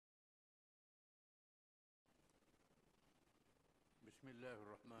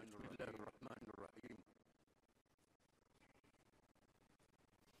Bismillahirrahmanirrahim.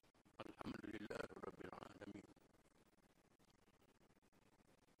 Alhamdulillah Rabbil Alamin.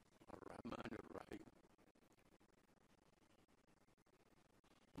 Ar-Rahmanir Rahim.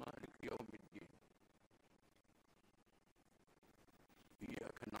 Malik Yawmiddin.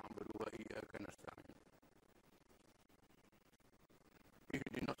 Iyyaka na'budu wa iyyaka nasta'in.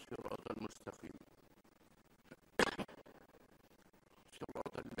 Ihdinas siratal mustaqim.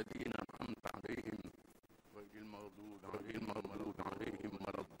 صراط الذين أنعمت عليهم غير المغضوب عليهم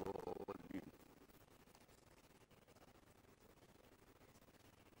ولا الضالين.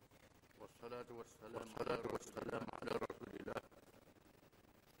 والصلاة والسلام على رسول الله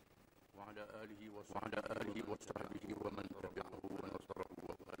وعلى آله وصحبه ومن تبعه ونصره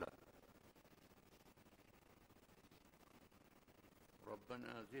ووالاه.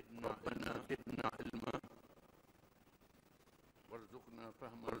 ربنا زدنا علما وارزقنا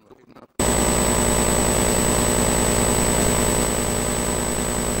فهما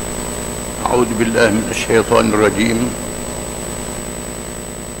أعوذ بالله من الشيطان الرجيم.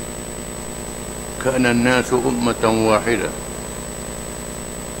 كان الناس أمة واحدة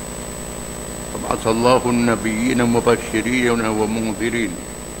فبعث الله النبيين مبشرين ومنذرين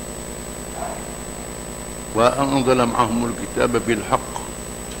وأنزل معهم الكتاب بالحق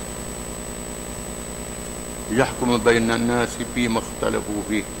يحكم بين الناس فيما اختلفوا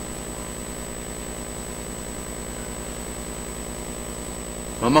فيه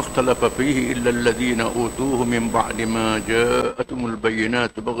وما اختلف فيه إلا الذين أوتوه من بعد ما جاءتهم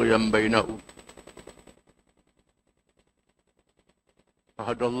البينات بغيا بينهم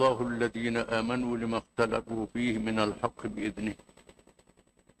فهدى الله الذين آمنوا لما اختلفوا فيه من الحق بإذنه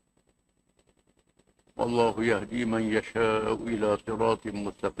والله يهدي من يشاء إلى صراط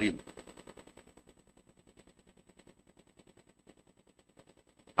مستقيم.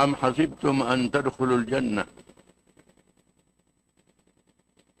 أم حسبتم أن تدخلوا الجنة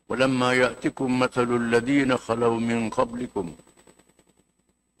ولما يأتكم مثل الذين خلوا من قبلكم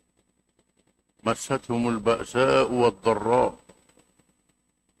مستهم البأساء والضراء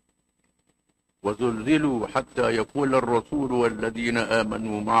وزلزلوا حتى يقول الرسول والذين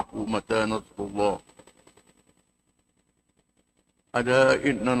آمنوا معه متى نصر الله ألا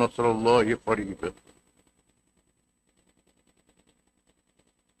إن نصر الله قريب.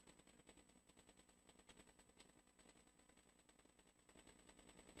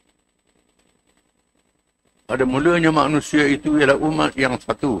 Pada mulanya manusia itu ialah umat yang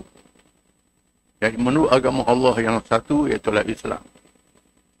satu. Yang menurut agama Allah yang satu iaitulah Islam.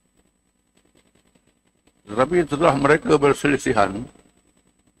 Tetapi setelah mereka berselisihan,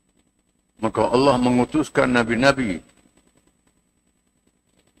 maka Allah mengutuskan Nabi-Nabi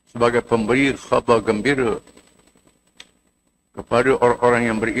sebagai pemberi khabar gembira kepada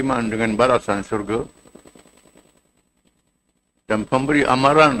orang-orang yang beriman dengan balasan syurga dan pemberi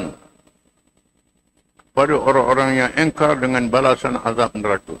amaran pada orang-orang yang engkar dengan balasan azab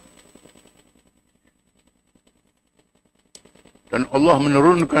neraka. Dan Allah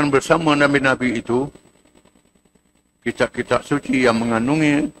menurunkan bersama Nabi-Nabi itu kitab-kitab suci yang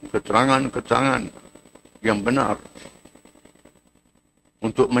mengandungi keterangan-keterangan yang benar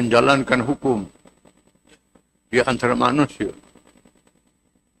untuk menjalankan hukum di antara manusia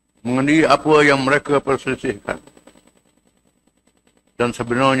mengenai apa yang mereka perselisihkan. Dan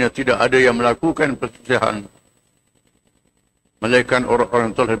sebenarnya tidak ada yang melakukan perselisihan melainkan orang-orang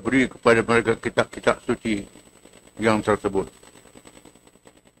yang telah beri kepada mereka kitab-kitab suci yang tersebut.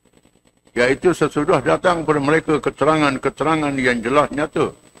 Iaitu sesudah datang kepada mereka keterangan-keterangan yang jelas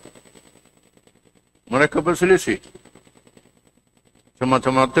nyata. Mereka berselisih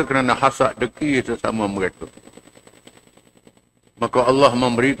semata-mata kerana hasad dengki sesama mereka. Maka Allah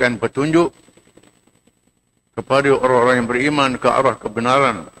memberikan petunjuk kepada orang-orang yang beriman ke arah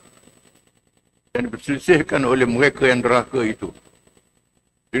kebenaran dan diperselisihkan oleh mereka yang derhaka itu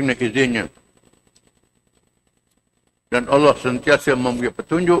dengan izinnya. Dan Allah sentiasa memberi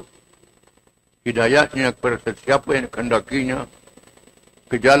petunjuk hidayatnya kepada sesiapa yang kehendakinya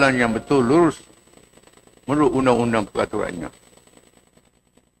ke jalan yang betul lurus menurut undang-undang peraturannya.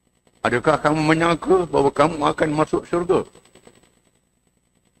 Adakah kamu menyangka bahawa kamu akan masuk syurga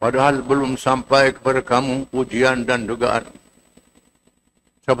padahal belum sampai kepada kamu ujian dan dugaan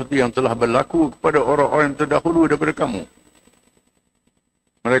seperti yang telah berlaku kepada orang-orang yang terdahulu daripada kamu?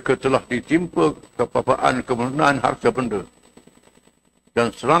 Mereka telah ditimpa kepapaan kemusnahan harta benda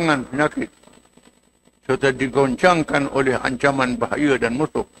dan serangan penyakit serta digoncangkan oleh ancaman bahaya dan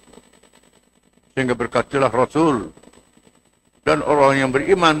musuh. Sehingga berkatalah Rasul dan orang yang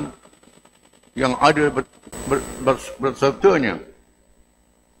beriman yang ada bersertanya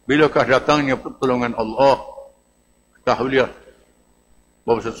Bilakah datangnya pertolongan Allah? Ketahuilah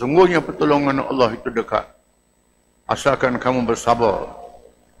bahawa sesungguhnya pertolongan Allah itu dekat. Asalkan kamu bersabar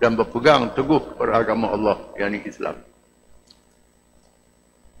dan berpegang teguh kepada agama Allah, yakni Islam.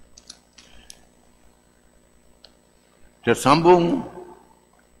 Tersambung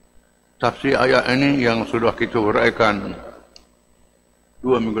tafsir ayat ini yang sudah kita huraikan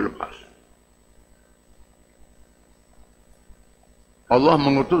 2 minggu lepas. Allah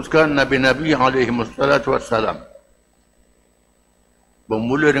mengutuskan Nabi-Nabi alaihi wassalatu wassalam.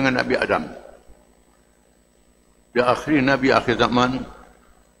 Bermula dengan Nabi Adam. Di akhir Nabi akhir zaman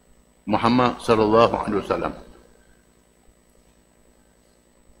Muhammad sallallahu alaihi wasallam.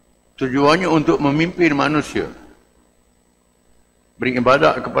 Tujuannya untuk memimpin manusia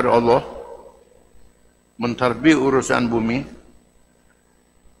beribadat kepada Allah, mentadbir urusan bumi,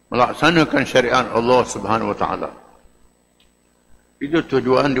 melaksanakan syariat Allah Subhanahu wa taala. Itu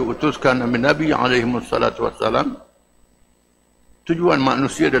tujuan diutuskan Nabi-Nabi alaihi wassalatu wassalam. Tujuan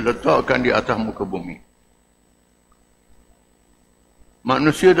manusia diletakkan di atas muka bumi.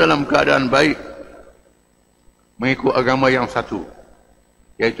 Manusia dalam keadaan baik mengikut agama yang satu,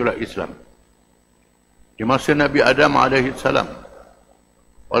 iaitulah Islam. Di masa Nabi Adam alaihi salam,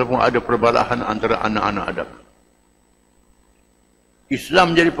 walaupun ada perbalahan antara anak-anak Adam,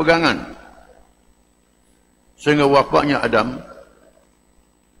 Islam jadi pegangan sehingga wafatnya Adam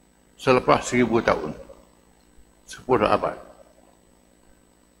selepas 1000 tahun, 10 abad.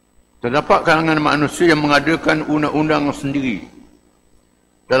 Terdapat kalangan manusia yang mengadakan undang-undang sendiri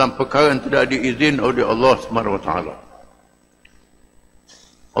dalam perkara yang tidak diizin oleh Allah SWT.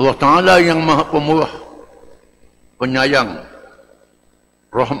 Allah Ta'ala yang maha pemurah, penyayang,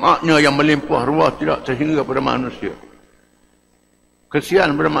 rahmatnya yang melimpah ruah tidak terhingga pada manusia.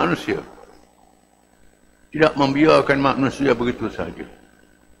 Kesian pada manusia. Tidak membiarkan manusia begitu sahaja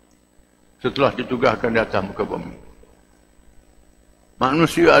setelah ditugaskan di atas muka bumi.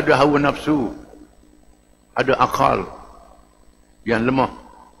 Manusia ada hawa nafsu, ada akal yang lemah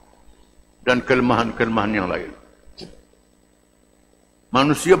dan kelemahan-kelemahan yang lain.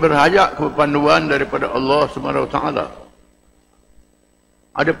 Manusia berhajat kepada panduan daripada Allah SWT.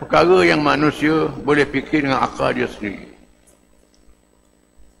 Ada perkara yang manusia boleh fikir dengan akal dia sendiri.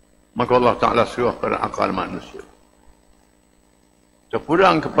 Maka Allah Ta'ala suruh pada akal manusia.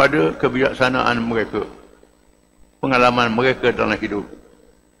 Terpulang kepada kebijaksanaan mereka, pengalaman mereka dalam hidup.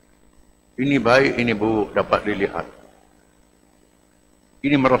 Ini baik, ini buruk, dapat dilihat.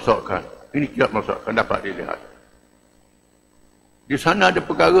 Ini merosakkan, ini tidak merosakkan, dapat dilihat. Di sana ada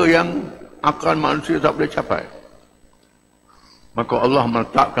perkara yang akal manusia tak boleh capai. Maka Allah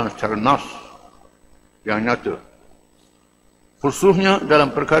meletakkan secara nas yang nyata. Khususnya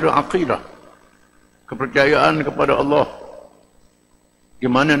dalam perkara akidah, kepercayaan kepada Allah, di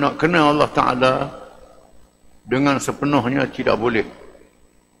mana nak kenal Allah Ta'ala dengan sepenuhnya tidak boleh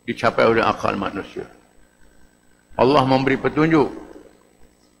dicapai oleh akal manusia. Allah memberi petunjuk,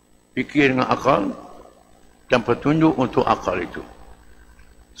 fikir dengan akal, dan petunjuk untuk akal itu,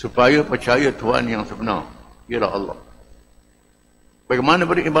 supaya percaya Tuhan yang sebenar, ialah Allah. Bagaimana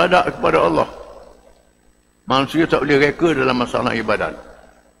beribadat kepada Allah? Manusia tak boleh reka dalam masalah ibadat.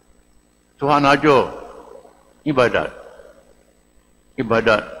 Tuhan ajar ibadat.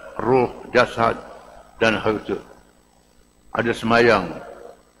 Ibadat roh, jasad dan harta. Ada semayang,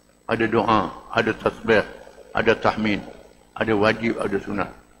 ada doa, ada tasbih, ada tahmid, ada wajib, ada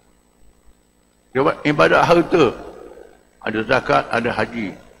sunat. Ibadat harta, ada zakat, ada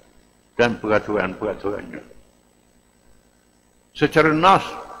haji dan peraturan-peraturannya. Secara nas,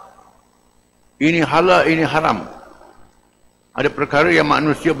 ini halal, ini haram. Ada perkara yang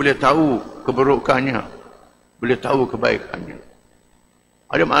manusia boleh tahu keburukannya, boleh tahu kebaikannya.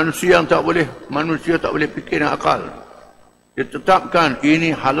 Ada manusia yang tak boleh, manusia tak boleh fikir dengan akal. Ditetapkan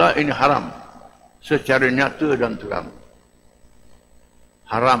ini halal, ini haram secara nyata dan terang.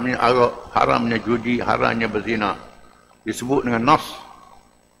 Haramnya arak, haramnya judi, haramnya berzina disebut dengan nas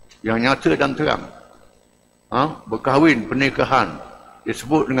yang nyata dan terang. Berkahwin, pernikahan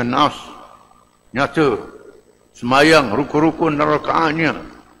disebut dengan nas nyata. Semayang, rukun-rukun dan rakaatnya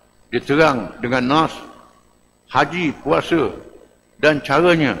diterang dengan nas. Haji, puasa dan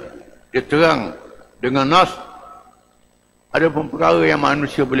caranya diterang dengan nas. Ada pun perkara yang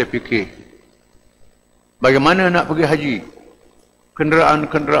manusia boleh fikir. Bagaimana nak pergi haji?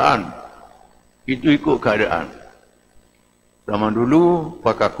 Kenderaan-kenderaan itu ikut keadaan. Zaman dulu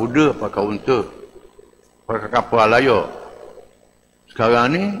pakai kuda, pakai unta, pakai kapal layar. Sekarang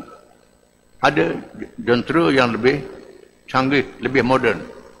ni ada jentera yang lebih canggih, lebih moden,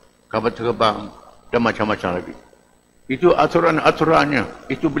 kapal terbang dan macam-macam lagi. Itu aturan-aturannya.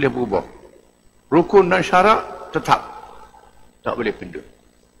 Itu boleh berubah. Rukun dan syarat tetap. Tak boleh pindah.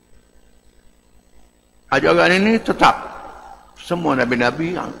 Ajaran ini tetap. Semua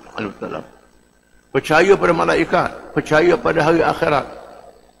Nabi-Nabi alaihissalam. Percaya pada malaikat. Percaya pada hari akhirat.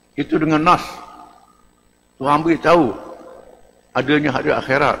 Itu dengan nas. Tuhan beritahu adanya hari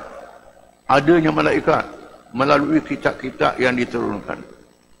akhirat. Adanya malaikat. Melalui kitab-kitab yang diturunkan.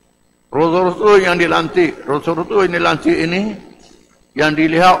 Rasul-rasul yang dilantik. Rasul-rasul yang dilantik ini yang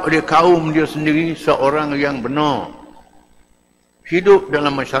dilihat oleh kaum dia sendiri seorang yang benar. Hidup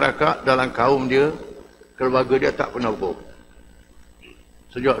dalam masyarakat, dalam kaum dia, keluarga dia tak pernah bohong.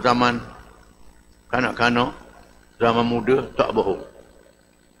 Sejak zaman kanak-kanak, zaman muda, tak bohong.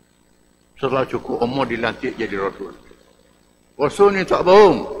 Setelah cukup umur dilantik jadi Rasul. Rasul ni tak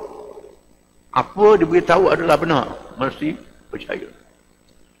bohong. Apa diberitahu adalah benar. Mesti percaya.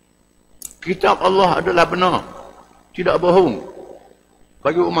 Kitab Allah adalah benar. Tidak bohong.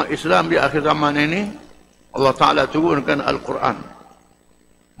 Bagi umat Islam di akhir zaman ini, Allah Ta'ala turunkan Al-Quran.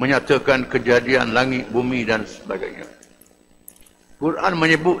 Menyatakan kejadian langit, bumi dan sebagainya. Quran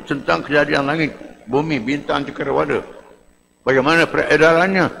menyebut tentang kejadian langit, bumi, bintang, cakrawala. Bagaimana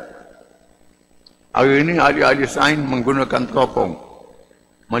peredarannya? Hari ini ahli-ahli sains menggunakan teropong.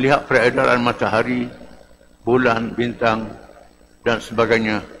 Melihat peredaran matahari, bulan, bintang dan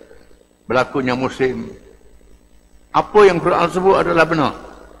sebagainya. Berlakunya musim. Apa yang Quran sebut adalah benar.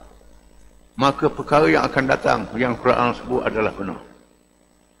 Maka perkara yang akan datang yang Quran sebut adalah benar.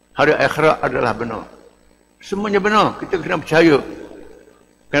 Hari akhirat adalah benar. Semuanya benar. Kita kena percaya.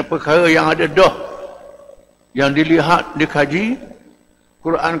 Kerana perkara yang ada dah, yang dilihat, dikaji,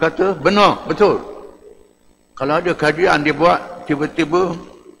 Quran kata benar, betul. Kalau ada kajian dibuat, tiba-tiba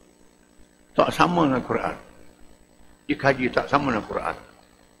tak sama dengan Quran. Dikaji tak sama dengan Quran.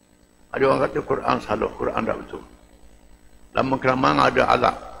 Ada orang kata Quran salah, Quran tak betul. Lama-kelamaan ada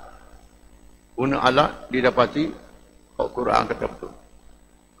alat. Guna alat didapati Al-Quran kata betul.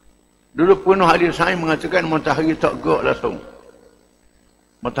 Dulu penuh ahli sains mengatakan matahari tak gerak langsung.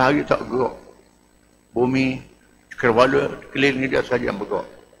 Matahari tak gerak. Bumi, cakrawala, keliling dia sahaja yang bergerak.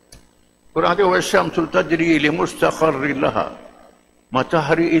 Quran kata wasyamsul tajri li mustaqarrin laha.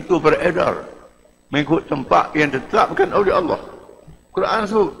 Matahari itu beredar mengikut tempat yang ditetapkan oleh Allah. Quran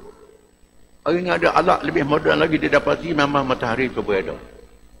sebut. Hari ini ada alat lebih moden lagi didapati memang matahari itu beredar.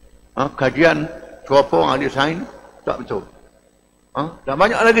 Kajian teropong ahli sains tak betul. Dan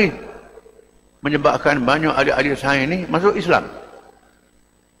banyak lagi menyebabkan banyak ahli-ahli sains ini masuk Islam.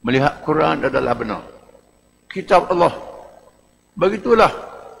 Melihat Quran adalah benar. Kitab Allah. Begitulah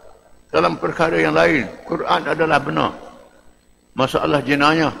dalam perkara yang lain. Quran adalah benar. Masalah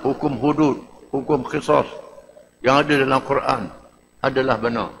jenayah, hukum hudud, hukum qisas yang ada dalam Quran adalah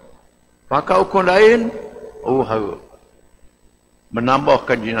benar. Pakai hukum lain, hara.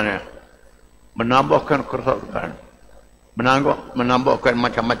 Menambahkan jenayah. Menambahkan kerosakan. Menambahkan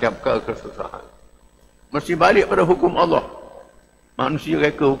macam-macam kesusahan. Mesti balik pada hukum Allah. Manusia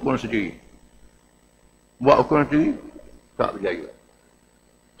reka hukum sendiri. Buat hukum sendiri, tak berjaya.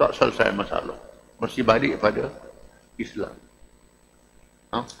 Tak selesai masalah. Mesti balik pada Islam.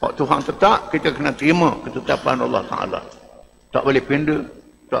 Kalau Tuhan tetap, kita kena terima ketetapan Allah Ta'ala. Tak boleh pindah,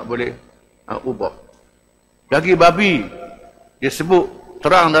 tak boleh ubah. Daging babi, disebut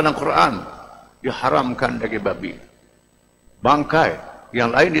terang dalam Quran, diharamkan daging babi. Bangkai,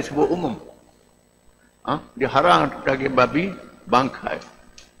 yang lain disebut umum. Diharam daging babi, bangkai.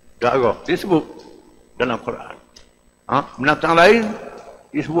 Darah, disebut dalam Quran. Binatang lain,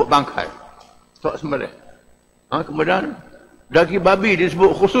 disebut bangkai. Tak sembelih. Kemudian, daging babi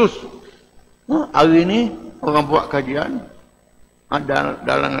disebut khusus. Hari ini, orang buat kajian,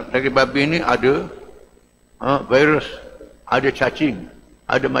 dalam daging babi ini ada virus, ada cacing,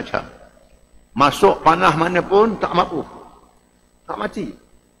 ada macam. Masuk panah mana pun tak mampu. Tak mati.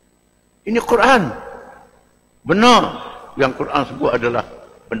 Ini Quran. Benar. Yang Quran sebut adalah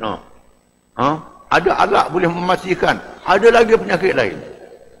benar. Ada alat boleh memastikan. Ada lagi penyakit lain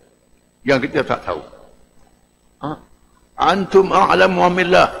yang kita tak tahu. Antum a'lamu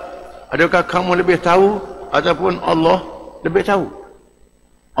amillah. Adakah kamu lebih tahu ataupun Allah lebih tahu?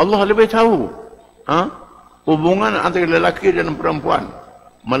 Allah lebih tahu. Hubungan antara lelaki dan perempuan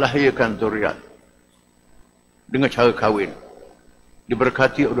melahirkan zuriat dengan cara kahwin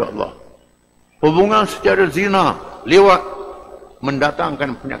diberkati oleh Allah. Hubungan secara zina lewat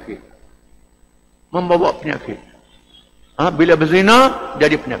mendatangkan penyakit, membawa penyakit. Bila berzina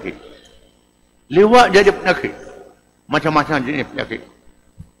jadi penyakit, lewat jadi penyakit, macam-macam jenis penyakit.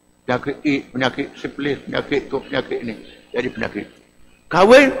 Penyakit penyakit sipilis, penyakit tu, penyakit ini jadi penyakit.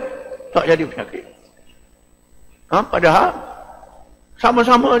 Kahwin tak jadi penyakit. Padahal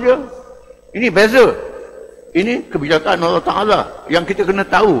sama-sama je. Ini beza. Ini kebijakan Allah Ta'ala yang kita kena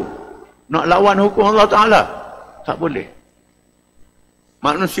tahu. Nak lawan hukum Allah Ta'ala, tak boleh.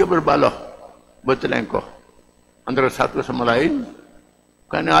 Manusia berbalah, bertelengkoh antara satu sama lain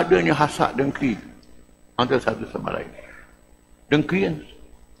kerana adanya hasad dengki antara satu sama lain. Dengki,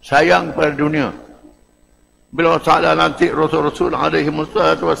 sayang pada dunia. Bila Allah Ta'ala nanti Rasul-Rasul alaihi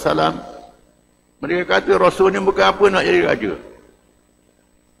wassalam, mereka kata Rasul ni bukan apa nak jadi raja,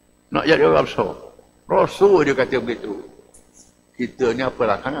 nak jadi orang besar. Rasul dia kata begitu. Kita ni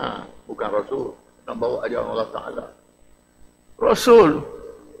apalah kana, bukan Rasul, nak bawa ajaran Allah Ta'ala. Rasul,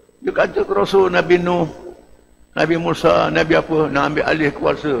 dia kata ke Rasul Nabi Nuh, Nabi Musa, Nabi apa, nak ambil alih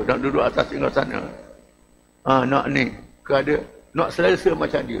kuasa, nak duduk atas tinggal sana. Nak ni, nak selesa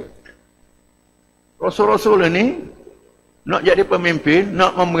macam dia. Rasul-Rasul ni nak jadi pemimpin,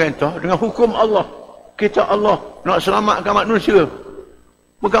 nak memerintah dengan hukum Allah, kitab Allah, nak selamatkan manusia.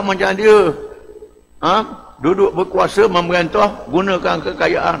 Bukan macam dia duduk berkuasa, memerintah, gunakan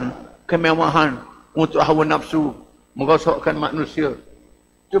kekayaan, kemewahan untuk hawa nafsu, merosakkan manusia.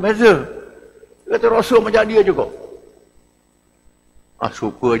 Itu beza. Dia kata Rasul macam dia juga.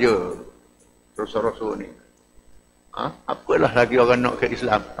 Suka je Rasul-Rasul ni. Apalah lagi orang nak ke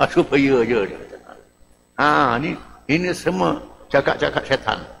Islam. Supaya je dia. Ini semua cakap-cakap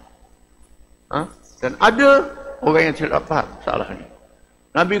syaitan. Dan ada orang yang tidak faham salah ni.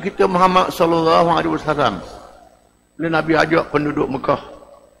 Nabi kita Muhammad sallallahu alaihi wasallam, bila Nabi ajak penduduk Mekah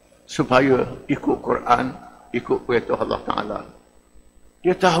supaya ikut Quran, ikut perintah Allah Ta'ala.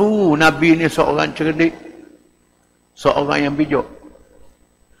 Dia tahu Nabi ni seorang cerdik, seorang yang bijak.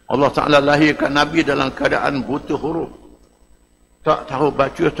 Allah Ta'ala lahirkan Nabi dalam keadaan buta huruf, tak tahu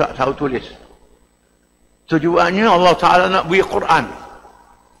baca, tak tahu tulis. Tujuannya Allah Ta'ala nak beri Quran,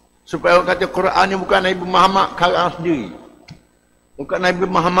 supaya orang kata Quran ni bukan Nabi Muhammad karang sendiri, bukan Nabi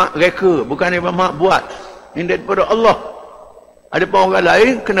Muhammad reka, bukan Nabi Muhammad buat. Ini daripada Allah. Ada pun orang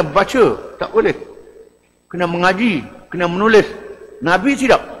lain kena baca, tak boleh. Kena mengaji, kena menulis. Nabi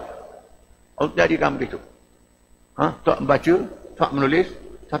tidak. Allah jadikan begitu. Tak baca, tak menulis,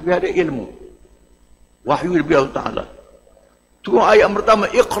 tapi ada ilmu. Wahyu dari Allah Ta'ala. Turun ayat pertama,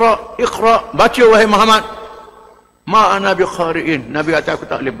 Iqra, baca wahai Muhammad. Ma'ana bi qari'in. Nabi kata aku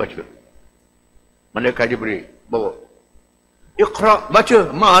tak boleh baca. Malaikat Jibril bawa. Iqra, baca,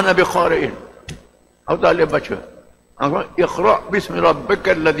 ma'ana bi qari'in. Aku tak boleh baca. Iqra bismi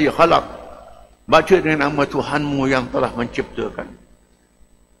rabbikal ladzi khalaq. Baca dengan nama Tuhanmu yang telah menciptakan.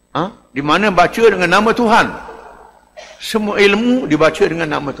 Di mana baca dengan nama Tuhan? Semua ilmu dibaca dengan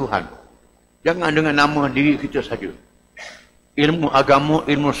nama Tuhan. Jangan dengan nama diri kita saja. Ilmu agama,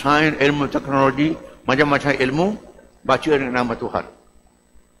 ilmu sains, ilmu teknologi, macam-macam ilmu, baca dengan nama Tuhan.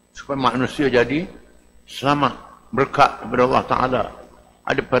 Supaya manusia jadi selamat, berkat kepada Allah Ta'ala.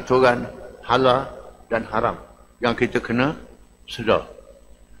 Ada peraturan halal dan haram yang kita kena sedar.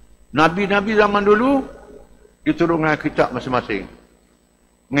 Nabi-Nabi zaman dulu diturunkan kitab masing-masing,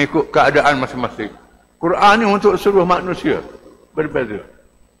 mengikut keadaan masing-masing. Quran ni untuk seluruh manusia, berbeza.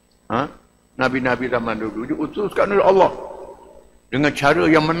 Nabi-Nabi zaman dulu diutuskan oleh Allah dengan cara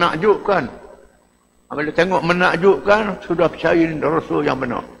yang menakjubkan. Bila tengok menakjubkan, sudah percaya ini Rasul yang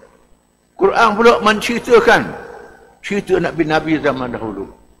benar. Quran pula menceritakan cerita Nabi-Nabi zaman dahulu.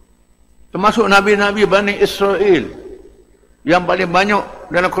 Termasuk Nabi-Nabi Bani Israel. Yang paling banyak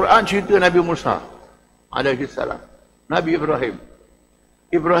dalam Quran cerita Nabi Musa alaihi salam. Nabi Ibrahim.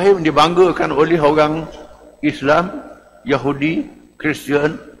 Ibrahim dibanggakan oleh orang Islam, Yahudi,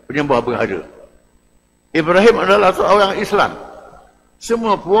 Kristian, penyembah berhala. Ibrahim adalah seorang Islam.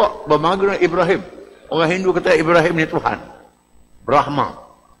 Semua puak berbangga dengan Ibrahim. Orang Hindu kata Ibrahim ni Tuhan, Brahma.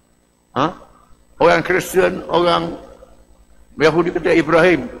 Orang Kristian, orang Yahudi kata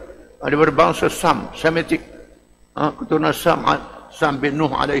Ibrahim ada berbangsa Sam, Semitik. Keturunan Sam bin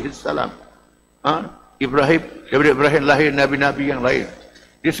Nuh alaihi salam. Ibrahim, daripada Ibrahim lahir Nabi-Nabi yang lain.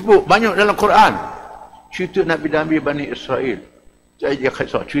 Disebut banyak dalam Quran cerita Nabi-Nabi Bani Israel.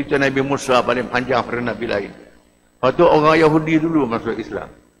 Cerita Nabi Musa paling panjang daripada Nabi lain. Lepas tu orang Yahudi dulu masuk Islam.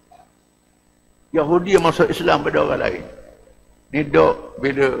 Yahudi masuk Islam pada orang lain. Ni dok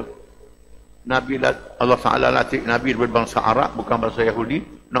bila Nabi Allah Ta'ala latih Nabi berbangsa Arab, bukan bangsa Yahudi,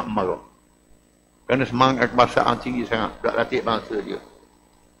 nak marah. Kerana semangat kebangsaan tinggi sangat, tak latih bangsa dia.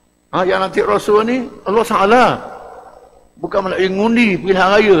 Yang latih Rasul ni Allah Ta'ala. Bukan malah ngundi pilihan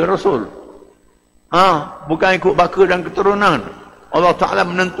raya Rasul. Bukan ikut bakar dan keturunan. Allah Ta'ala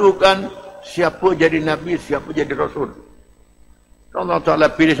menentukan siapa jadi Nabi, siapa jadi Rasul. Allah Ta'ala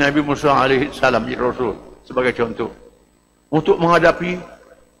pilih Nabi Musa alaihi salam jadi Rasul sebagai contoh. Untuk menghadapi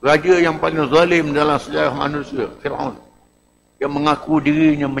Raja yang paling zalim dalam sejarah manusia, Fir'aun, yang mengaku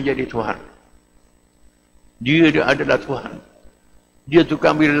dirinya menjadi Tuhan. Dia adalah Tuhan. Dia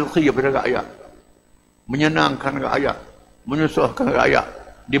tukang ambil rezeki daripada rakyat, menyenangkan rakyat, menyusahkan rakyat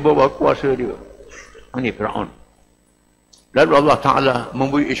di bawah kuasa dia. Ini Fir'aun. Lalu Allah Ta'ala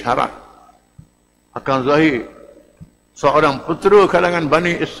memberi isyarat akan zahir seorang putera kalangan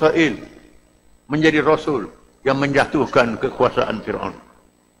Bani Israel menjadi Rasul yang menjatuhkan kekuasaan Fir'aun.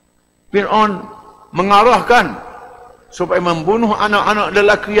 Fir'aun mengarahkan supaya membunuh anak-anak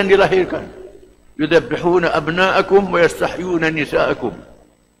lelaki yang dilahirkan. Yudabbihuna abna'akum wa yastahyuna nisa'akum.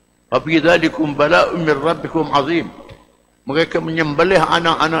 Wa fi dhalikum bala'un min rabbikum azim. Mereka menyembelih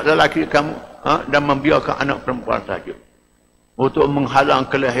anak-anak lelaki kamu dan membiarkan anak perempuan saja untuk menghalang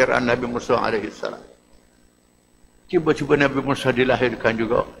kelahiran Nabi Musa alaihissalam. Tiba-tiba Nabi Musa dilahirkan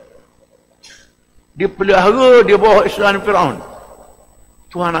juga. Dipelihara di bawah istana Fir'aun.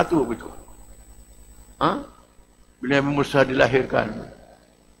 Tuhan atur begitu. Bila Nabi Musa dilahirkan,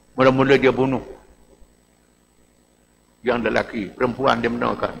 mula-mula dia bunuh yang lelaki, perempuan dia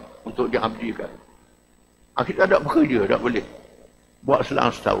benarkan untuk diabdikan. Kita tak bekerja, tak boleh. Buat selang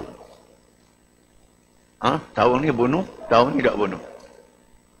setahun. Tahun ni bunuh, tahun ni tak bunuh.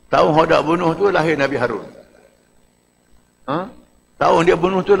 Tahun yang tak bunuh tu lahir Nabi Harun. Tahun dia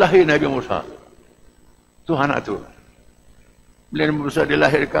bunuh tu lahir Nabi Musa. Tuhan atur. Bila Nabi Musa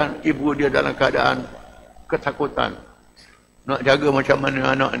dilahirkan, ibu dia dalam keadaan ketakutan. Nak jaga macam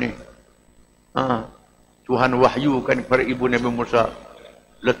mana anak ni. Tuhan wahyukan kepada ibu Nabi Musa,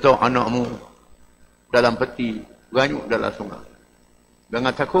 letak anakmu dalam peti, ganyuk dalam sungai.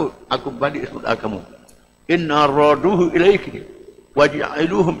 Jangan takut, aku balik semula kamu. Inna raduhu ilaiki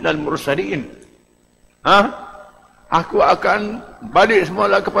waj'iluhu minal mursalin. Aku akan balik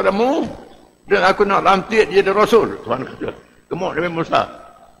semula kepadamu dan aku nak lantik dia jadi Rasul. Tuhan kata, gemuk Nabi Musa.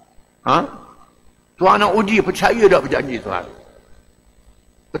 Tuhan nak uji percaya tak berjanji Tuhan.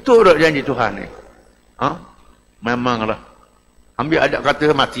 Betul tak janji Tuhan ni? Memanglah. Ambil adat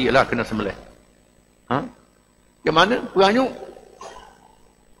kata matilah kena sembelih. Yang mana? Peranyuk.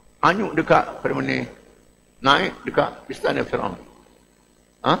 Anyuk dekat pada mana? Naik dekat istana Fir'aun.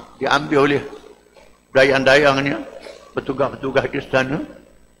 Diambil oleh dayang-dayangnya, petugas-petugas istana,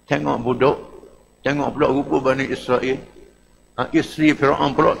 tengok budak, tengok pula rupa Bani Israel. Isteri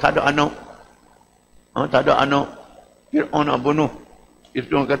Fir'aun pula tak ada anak. Tak ada anak. Fir'aun nak bunuh.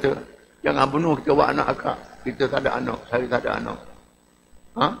 Isteri orang kata, jangan bunuh, kita buat anak akak. Kita tak ada anak, saya tak ada anak.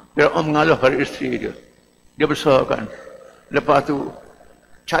 Fir'aun mengalah pada isteri dia. Dia besarkan. Lepas tu,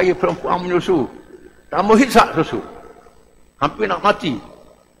 cari perempuan menyusu. Tambah hisap susu. Hampir nak mati.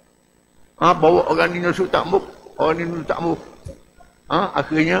 Bawa orang ni nyusu tak muk. Orang ni nyusu tak muk.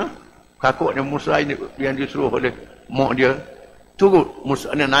 Akhirnya, kakaknya Musa ini yang disuruh oleh mak dia, turut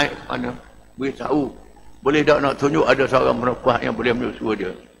Musa ni naik ke mana. Beritahu. Boleh tak nak tunjuk ada seorang perempuan yang boleh menyusu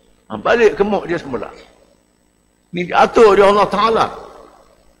dia. Balik ke mak dia semula. Ni diatur oleh Allah Ta'ala.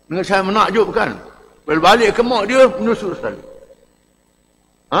 Dengan saya menakjubkan. Bila balik ke mak dia, menyusu sekali.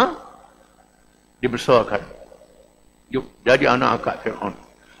 Dibesarkan. Jadi anak akak Fir'aun.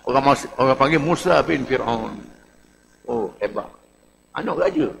 Orang panggil Musa bin Fir'aun. Oh, hebat. Anak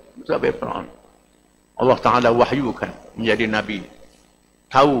raja. Musa bin Fir'aun. Allah Ta'ala wahyukan menjadi Nabi.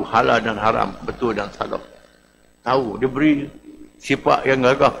 Tahu halal dan haram, betul dan salah. Tahu. Dia beri sifat yang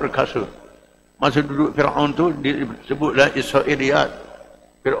gagah perkasa. Masa duduk Fir'aun tu, disebut dalam Israiliyat.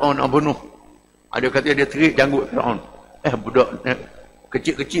 Fir'aun nak bunuh. Ada kata dia terik janggut Fir'aun. Budak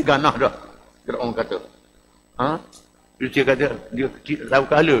kecil-kecil ganah dah. Fir'aun kata. Dia kata, dia kecil tahu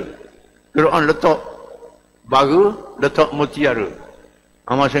kala. Fir'aun letak bara, letak mutiara.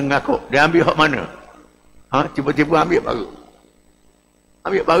 Masa ngakuk, dia ambil hak mana? Tiba-tiba ambil bara.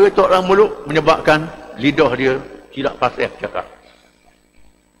 Ambil bara, letak dalam mulut, menyebabkan lidah dia tidak pasal cakap.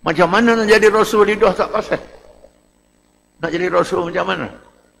 Macam mana nak jadi Rasul lidah tak pasal? Nak jadi Rasul macam mana?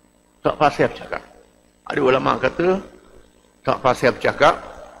 Tak pasal cakap. Ada ulama kata, tak pasal bercakap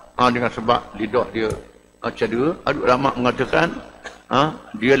dengan sebab lidah dia cedera. Ada ulama mengatakan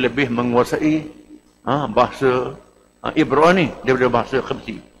dia lebih menguasai bahasa Ibrani daripada bahasa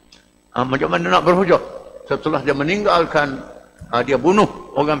Qibti. Macam mana nak berhujah? Setelah dia meninggalkan, dia bunuh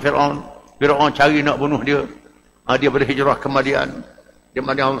orang Fir'aun. Fir'aun cari nak bunuh dia. Dia berhijrah ke Madian. Di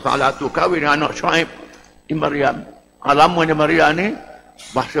Madian Allah Ta'ala tu kahwin dengan anak Shu'aib di Maryam. Lamanya Maryam ni,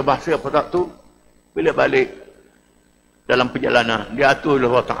 bahasa-bahasa apa tak tu, bila balik dalam perjalanan, dia atur oleh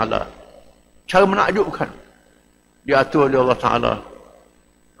Allah Ta'ala. Cara menakjubkan. Dia atur oleh Allah Ta'ala.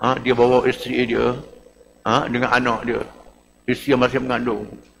 Dia bawa isteri dia dengan anak dia. Isteri yang masih mengandung.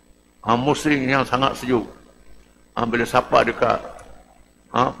 Muslim yang sangat sejuk. Bila sapa dekat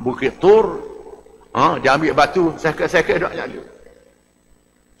Bukit Tur, dia ambil batu, seket-seket tak nyala.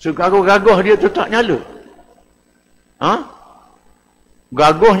 Segagah-gagah dia tu tak nyala.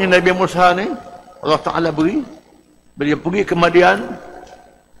 Gagahnya Nabi Musa ni, Allah Ta'ala beri, bila dia pergi ke Madian,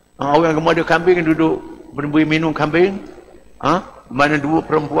 orang kemada kambing duduk, beri minum kambing, mana dua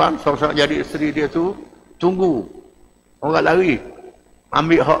perempuan, seorang jadi isteri dia tu, tunggu. Orang lari,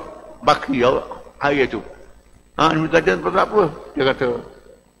 ambil hak baki air tu. Dia kata, apa? Dia kata,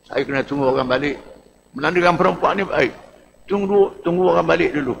 saya kena tunggu orang balik. Menandakan perempuan ni baik. Tunggu orang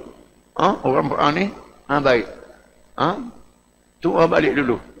balik dulu. Orang perempuan ni, baik. Tunggu orang balik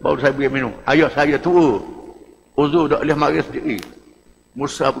dulu. Baru saya beri minum. Ayah saya tua. Uzur tak boleh mari sendiri.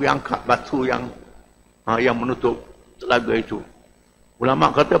 Musa pergi angkat batu yang menutup telaga itu.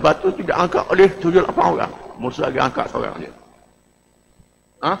 Ulama kata batu tidak angkat oleh 7-8 orang. Musa lagi angkat seorang je.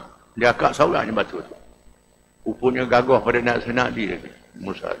 Dia angkat seorang je batu tu. Rupanya gagah pada nak senadi lagi.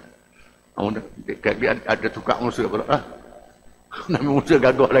 Musa. Dia ada tukar Musa pula. Nabi Musa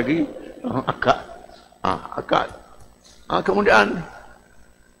gagah lagi. Angkat. Kemudian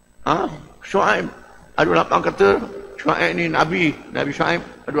Shu'aib. Ada ulama kata Shu'aib ni Nabi Shu'aib.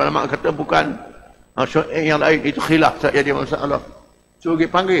 Ada ulama kata bukan Shu'aib yang lain. Itu khilaf tak jadi masalah. So dia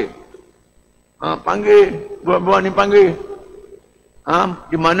panggil. Panggil. Buat-buat ni panggil.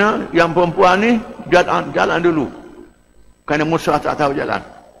 Di mana yang perempuan ni jalan dulu. Kerana Musa tak tahu jalan.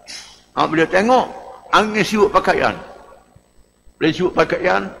 Bila tengok angin siut pakaian. Bila siut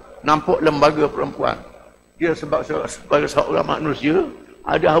pakaian nampak lembaga perempuan. Dia sebagai seorang manusia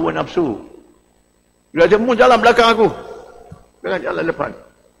ada hawa nafsu. Dia kata, mu jalan belakang aku. Jangan jalan depan.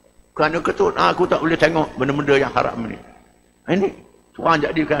 Kerana ketut aku tak boleh tengok benda-benda yang haram ni. Ini Tuhan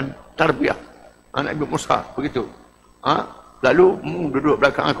jadikan tarbiyah anak Nabi Musa begitu. Lalu mu duduk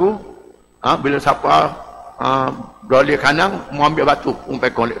belakang aku. Bila siapa beroleh kanan, mu ambil batu, mu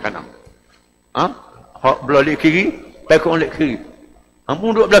pekong lek kanan. Beroleh kiri, pekong lek kiri.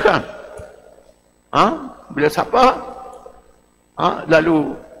 Mu duduk belakang. Bila siapa,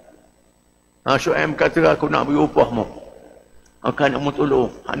 lalu Shu'aib kata aku nak beri upahmu. Akan nak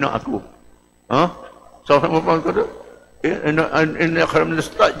tolong anak aku. Seorang perempuan kata, inna khairan min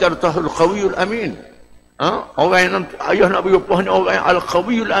istajartahul qawiyul amin. Orang yang ayah nak beri upah ni orang yang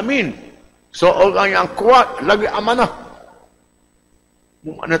al-qawiyul amin. Seorang yang kuat lagi amanah.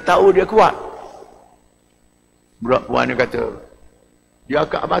 Mana tahu dia kuat. Budak puan ni kata, dia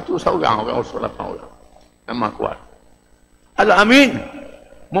angkat batu seorang orang usul 8 orang. Memang kuat. Al-amin.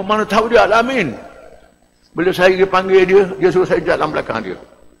 Mana tahu dia al-amin. Bila saya panggil dia suruh saya jalan belakang dia.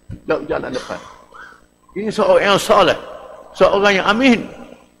 Tak jalan depan. Ini seorang yang saleh. Seorang yang amin.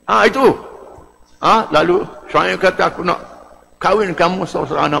 Itu. Lalu Shu'aib kata aku nak kahwin kamu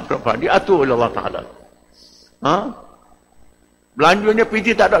seorang anak perempuan. Diatur oleh Allah Ta'ala. Belanjanya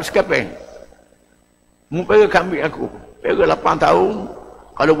piti tak ada sekepeng. Mu pergi kambing aku. Pergi 8 tahun.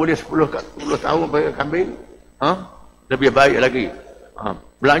 Kalau boleh 10 tahun pergi kambing. Lebih baik lagi.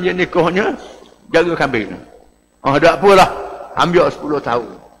 Belanja nikahnya jaga kambing. Tak apalah. Ambil 10 tahun.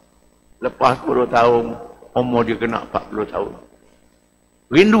 Lepas 10 tahun umur dia kena 40 tahun.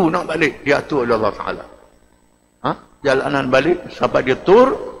 Rindu nak balik. Dia atur oleh Allah Ta'ala. Jalanan balik sampai dia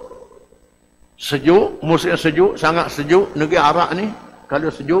tur. Sejuk. Musim sejuk. Sangat sejuk. Negeri Arab ni.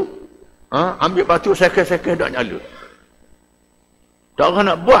 Kalau sejuk. Ambil batu sekeh-sekeh tak nyala. Tak orang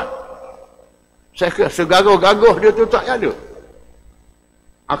nak buat. Sekeh segagah-gagah dia tu tak nyala.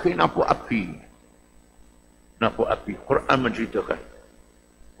 Akhirnya nampak api. Nampak api. Quran menceritakan.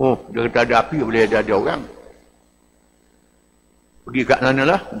 Dia kata ada api boleh ada orang. Pergi kat sana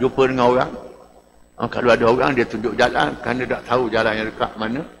lah. Jumpa dengan orang. Kalau ada orang dia tunjuk jalan. Kerana tak tahu jalan yang dekat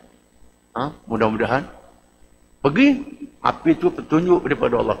mana. Mudah-mudahan. Pergi. Api itu petunjuk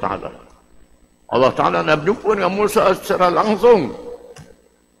daripada Allah Ta'ala. Allah Ta'ala nak berjumpa dengan Musa secara langsung.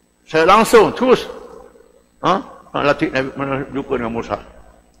 Saya langsung terus. Latih Nabi jumpa dengan Musa.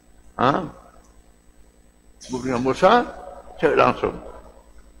 Jumpa dengan Musa. Saya langsung.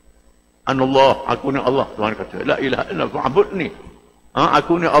 Anallah, aku ni Allah. Tuhan kata, la ilaha illa fa'budni.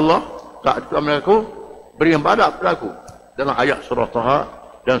 Aku ni Allah, tak ada aku, beri ibadat kepada aku. Dalam ayat surah Dhuha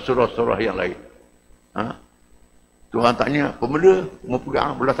dan surah-surah yang lain. Tuhan tanya, pemuda mau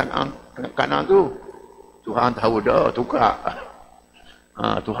pegang belah tangan kanan tu. Tuhan tahu dah, tukar.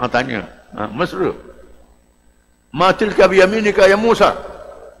 Tuhan tanya, mesra. Ma tilka biyaminika ya Musa.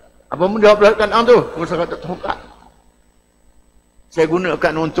 Apa benda belah kanan tu? Musa kata, tukar. Saya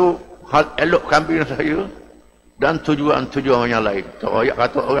gunakan untuk hal elok kambing saya dan tujuan-tujuan yang lain. Tak ayat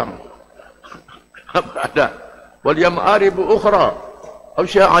kata orang. Apa ada? Wal ya ma'aribu ukhra.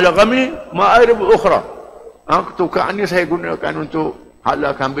 Absya ala ghami ma'aribu ukhra. Ketukaan ni saya gunakan untuk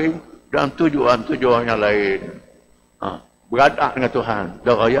halal kambing dan tujuan-tujuan yang lain. Beradab dengan Tuhan.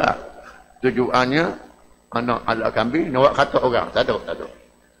 Dah raya. Tujuannya anak halal kambing, nak kata orang. Tak ada.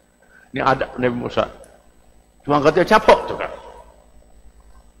 Ni adab Nabi Musa. Tuhan kata capok tu kan.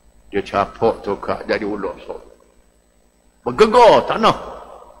 Dia capok tu kan jadi ular so. Bergegar tanah.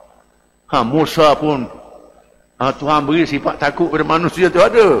 Musa pun Tuhan beri sifat takut pada manusia tu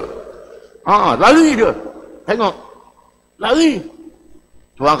ada. Lari dia. Tengok. Lari.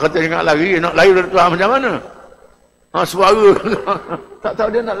 Tuhan kata jangan lari. Nak lari dari Tuhan macam mana? Suara. Tak tahu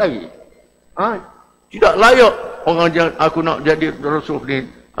dia nak lari. Tidak layak orang aku nak jadi Rasul ni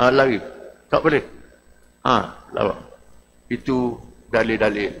lari. Tak boleh. Lawak. Itu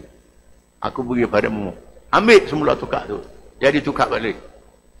dalil-dalil. Aku beri padamu. Ambil semula tukar tu. Jadi tukar balik.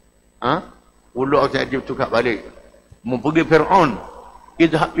 Ular jadi tukar balik. Mau pergi Fir'aun.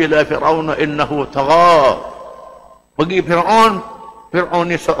 Idhab ila Fir'aun innahu tagha. Pergi Fir'aun. Fir'aun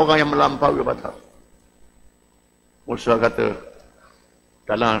ni seorang yang melampaui batas. Musa kata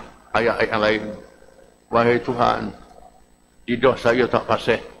dalam ayat-ayat yang lain, wahai Tuhan, lidah saya tak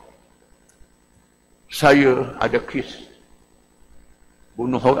fasih. Saya ada kis.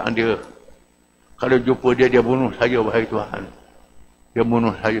 Bunuh orang dia. Kalau jumpa dia bunuh saya, wahai Tuhan. Dia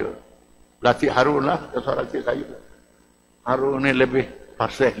bunuh saya. Latih Harun lah, dasar latih saya. Harun ni lebih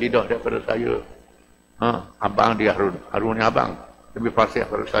fasih lidah daripada saya. Abang dia Harun. Harun ni abang. Lebih fasih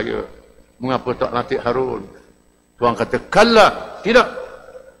daripada saya. Mengapa tak latih Harun? Tuhan kata, kalla, tidak.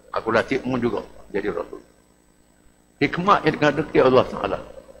 Aku latihmu juga jadi Rasul. Hikmah yang dikandaki Allah Ta'ala.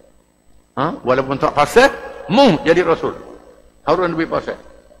 Walaupun tak fasih, mu jadi Rasul. Harun lebih fasih.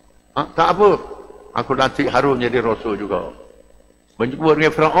 Tak apa. Aku latih Harun jadi Rasul juga. Berjumpa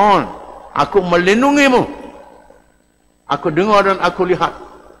dengan Fir'aun. Aku melindungimu. Aku dengar dan aku lihat.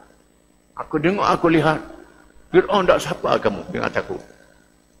 Aku dengar, aku lihat. Fir'aun tak siapa kamu dengan aku.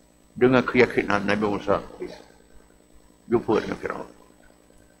 Dengan keyakinan Nabi Musa. Jumpa dengan Fir'aun.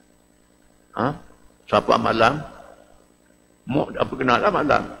 Siapa malam? Apa kenal lah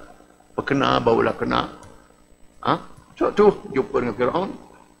malam? Perkenal, barulah kenal. Sebab tu, jumpa dengan Fir'aun.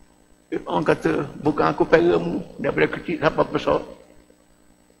 Fir'aun kata, bukan aku peramu daripada kecil sampai besar.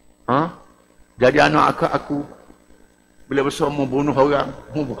 Jadi anak akak aku bila besar mau bunuh orang,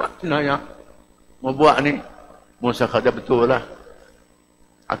 mau buat jenayah, mau buat ni. Musa kata betul lah.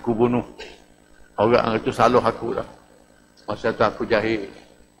 Aku bunuh orang itu, salah aku lah. Masa tu aku jahil.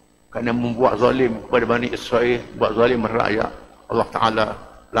 Kerana membuat zalim kepada Bani Israel, buat zalim rakyat. Allah Ta'ala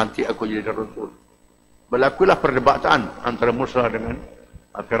lantik aku jadi Rasul. Berlakulah perdebatan antara Musa dengan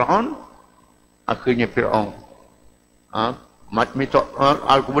Fir'aun. Akhirnya Fir'aun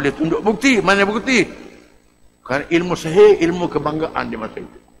aku boleh tunjuk bukti. Mana bukti? Kerana ilmu sihir, ilmu kebanggaan di masa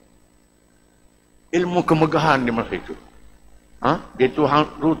itu. Ilmu kemegahan di masa itu. Dia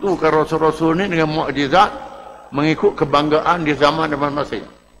Tuhan rutukan Rasul-Rasul ni dengan mukjizat mengikut kebanggaan di zaman dan masa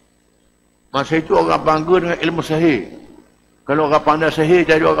itu. Masa itu orang bangga dengan ilmu sihir. Kalau orang pandai sihir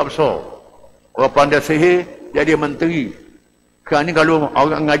jadi orang besar. Orang pandai sihir jadi menteri. Sekarang ni kalau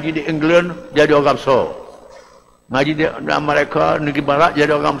orang ngaji di England jadi orang besar. Ngaji di Amerika, negeri barat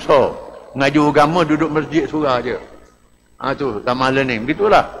jadi orang besar. Ngaji agama duduk masjid surah je. Tu zaman learning.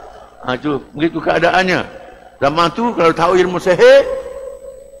 Begitulah. Begitu keadaannya. Zaman tu kalau tahu ilmu sihir,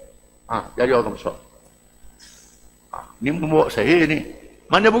 jadi orang besar. Ni membawa sihir ni.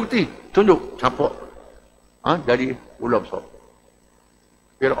 Mana bukti? Tunjuk. Campak. Jadi ular besar.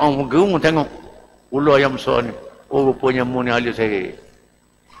 Fir'aun gerung tengok ular yang besar ni. Oh, rupanya mu ni ahli sihir.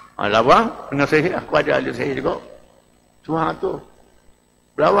 Lawan dengan sihir, aku ada ahli sihir juga. Tuhan tu.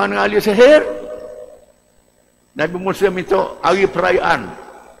 Lawan dengan ahli sihir. Nabi Musa minta hari perayaan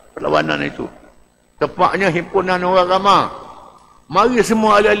perlawanan itu. Tepatnya himpunan orang ramai. Mari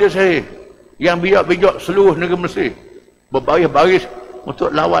semua ahli-ahli sihir yang bijak-bijak seluruh negeri Mesir berbaris-baris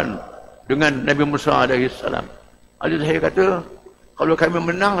untuk lawan dengan Nabi Musa AS. Ahli sihir kata, kalau kami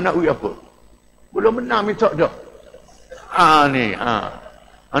menang nak uji apa? Belum menang minta dah.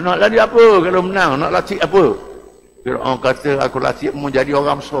 Nak latih apa kalau menang? Nak latih apa? Fir'aun kata, aku latihmu jadi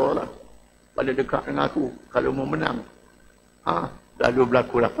orang besar lah. Pada dekat dengan aku kalau mau menang. Lalu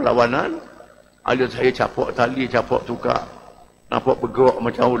berlakulah perlawanan. Ahli sihir capok tali, capok tukar. Nampak bergerak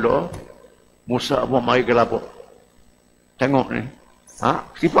macam ular. Musa pun mari gelapuk. Tengok ni.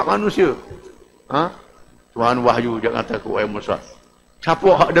 Sifat manusia. Tuhan wahyu jangan takut wahai Musa.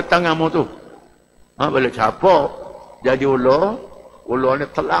 Capok hak ada tanganmu tu. Bila capok jadi ular, ular ni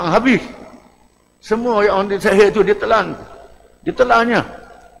telang habis. Semua yang di sihir tu dia telan. Dia telannya.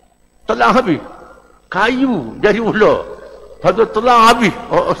 Telang habis. Kayu jadi ular. Lepas tu telang habis.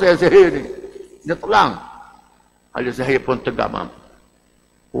 Sihir ni. Dia telang. Ahli sihir pun tergamam.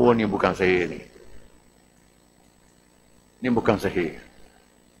 Oh, ni bukan sihir ni. Ini bukan sihir.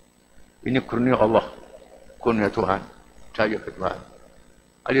 Ini kurnia Allah. Kurnia Tuhan. Percaya ke Tuhan.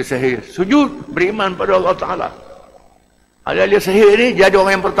 Ahli sihir sujud, beriman pada Allah Ta'ala. Ahli sihir ni jadi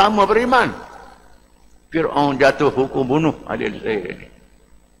orang yang pertama beriman. Fir'aun jatuh hukum bunuh ahli sihir ni.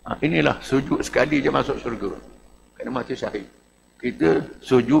 Inilah sujud sekali je masuk surga. Kena mati syahid. Kita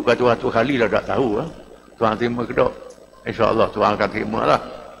sujud batu-batu kali lah tak tahu. Tuhan terima ke tak? InsyaAllah Tuhan akan terima lah.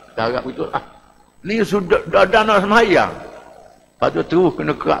 Kita harap betul. Ni sudah dana semayang. Lepas tu terus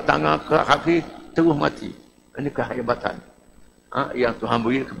kena kerak tangan, kerak kaki, terus mati. Ini kehebatan yang Tuhan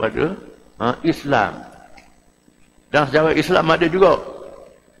beri kepada Islam. Dan sejarah Islam ada juga.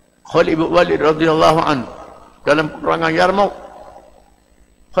 Khalid bin Walid radhiyallahu an dalam peperangan Yarmouk.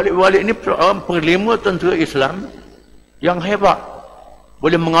 Khalid bin Walid ini panglima tentera Islam yang hebat.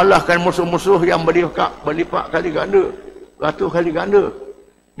 Boleh mengalahkan musuh-musuh yang berlipat kali ganda, ratus kali ganda.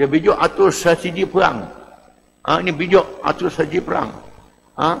 Dia bijak atur strategi perang. Ini bijak atur strategi perang.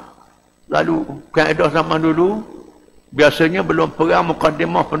 Lalu kaedah zaman dulu, biasanya belum perang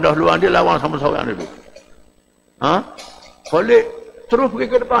Muqaddimah pendahuluan dia lawan sama seorang dulu. Khalid terus pergi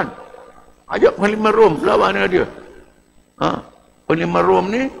ke depan. Ajak panglima Rom lawan dengan dia. Panglima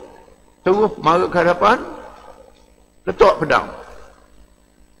Rom ni terus mara ke hadapan, letak pedang.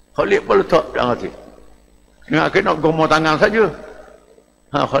 Khalid pun letak pedang hati. Ingat nak gomor tangan saja.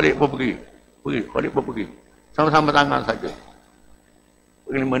 Khalid pun pergi. Khalid pun pergi. Sama-sama tangan saja.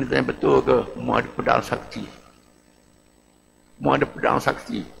 Panglima ni tanya betul ke mu ada pedang sakti? Mu ada pedang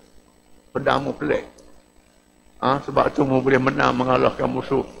sakti. Pedangmu pelik. Sebab tu mu boleh menang mengalahkan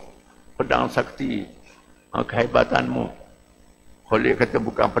musuh. Pedang sakti. Kehebatanmu. Khalid kata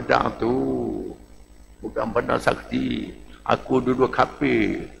bukan pedang tu. Bukan pedang sakti. Aku duduk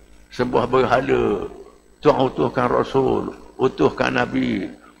kafir. Sebuah berhala. Tuhan utuhkan Rasul. Utuhkan Nabi.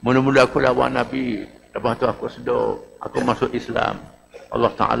 Mula-mula aku lawan Nabi. Lepas tu aku sedar. Aku masuk Islam.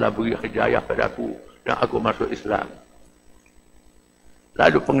 Allah Ta'ala beri hidayah pada aku. Dan aku masuk Islam.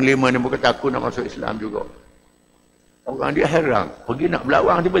 Lalu panglima ni berkata aku nak masuk Islam juga. Orang dia heran. Pergi nak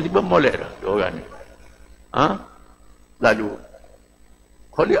berlawang tiba-tiba molek dah. Orang ni. Lalu.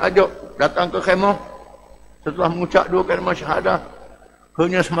 Khalid ajak datang ke khemah. Setelah mengucap 2 kalimah syahadah.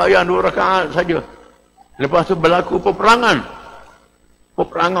 Hanya sembahyang 2 rakaat saja. Lepas tu berlaku peperangan.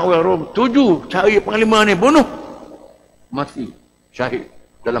 Peperangan orang Rom. 7 cari panglima ni. Bunuh. Mati. Syahid.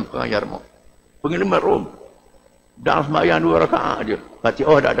 Dalam perang Yarmouk. Panglima Rom. Dan sembahyang 2 rakaat je.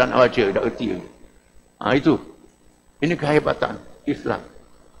 Fatihah dah nak baca. Dah erti. Itu. Ini kehebatan Islam.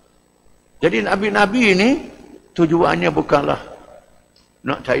 Jadi Nabi-Nabi ini tujuannya bukanlah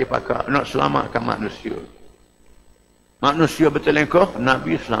nak cari pakar, nak selamatkan manusia. Manusia bertelengkoh,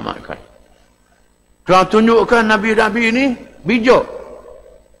 Nabi selamatkan. Tuhan tunjukkan Nabi-Nabi ini bijak,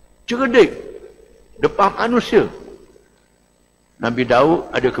 cerdik, depan manusia. Nabi Daud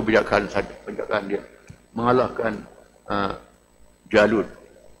ada kebijakan dia mengalahkan Jalut.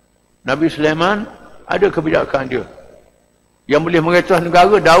 Nabi Sulaiman ada kebijakan dia yang boleh mengetah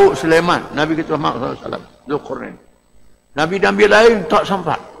negara. Daud, Sulaiman, Nabi kita Muhammad SAW, Zulkarnain. Nabi-nabi lain tak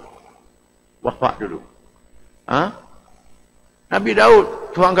sempat. Wafat dulu. Nabi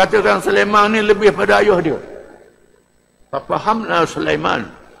Daud, Tuhan katakan Sulaiman ni lebih pada ayah dia. Fahamna Sulaiman.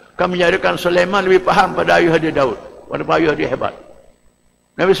 Kami menjadikan Sulaiman lebih faham pada ayah dia Daud. Walaupun ayah dia hebat.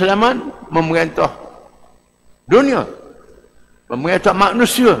 Nabi Sulaiman memerintah dunia. Memerintah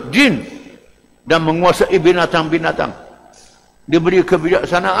manusia, jin. Dan menguasai binatang-binatang. Dia beri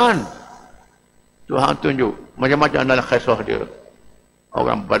kebijaksanaan. Tuhan tunjuk macam-macam dalam kisah dia.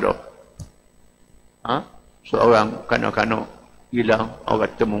 Orang Badar. Seorang kanak-kanak hilang,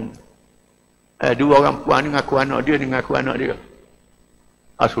 orang temu. 2 orang puan ni ngaku anak dia, ni ngaku anak dia.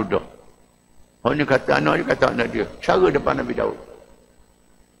 Sudah. Orang ni kata anak dia, kata anak dia. Cara depan Nabi Daud.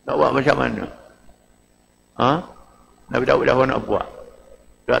 Tak buat macam mana? Nabi Daud dah nak buat.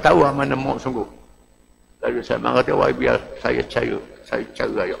 Tak tahu mana mau sungguh. Lalu Salman kata, wah biar saya cara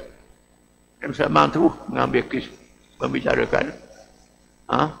ayat. Nabi Salman terus mengambil kes, membicarakan.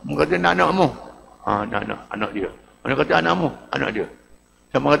 Mereka kata, anak-anakmu. Anak dia. Mereka kata, anakmu, anak dia.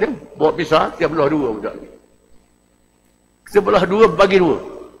 Salman kata, bawa pisah, dia belah 2 budak ni. Kita belah 2, bagi 2.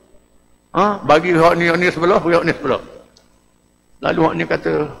 Bagi hak ni sebelah, hak ni sebelah. Lalu hak ni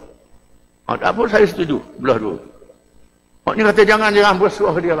kata, tak apa, saya setuju, belah 2. Hak ni kata, jangan,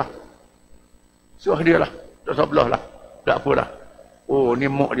 bersuah dia lah. Suah dia lah. Tak sebelah lah. Tak apalah. Oh, ni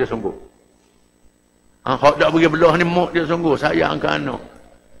mak dia sungguh. Hak tak bagi belah ni mak dia sungguh. Sayangkan anak.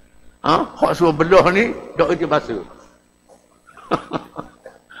 Hak suruh belah ni, tak kerja bahasa.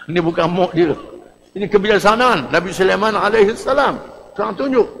 Ini bukan mak dia. Ini kebijaksanaan Nabi Sulaiman alaihi salam. Seorang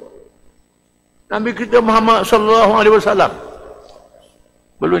tunjuk. Nabi kita Muhammad sallallahu alaihi wasallam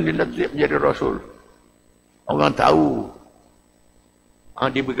belum dilantik menjadi rasul. Orang tahu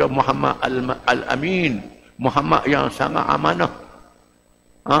diberi Muhammad al-Amin, Muhammad yang sangat amanah,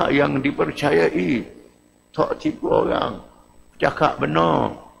 yang dipercayai, tak tipu orang, cakap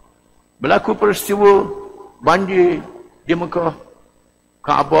benar. Berlaku peristiwa banjir di Mekah,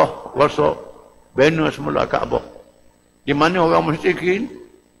 Kaabah rosak, bina semula Kaabah, di mana orang musyrikin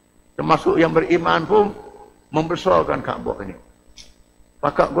termasuk yang beriman pun membesarkan Kaabah ini.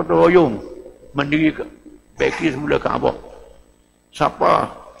 Pakat gotong royong mendirikan beki semula Kaabah. Siapa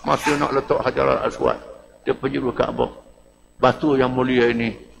masa nak letak Hajar al-Aswad di penjuru Kaabah, batu yang mulia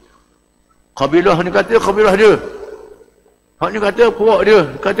ini, kabilah ni kata kabilah dia, hak ni kata puak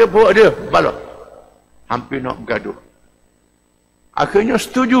dia, balas hampir nak bergaduh. Akhirnya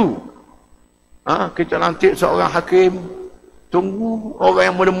setuju. Kita lantik seorang hakim, tunggu orang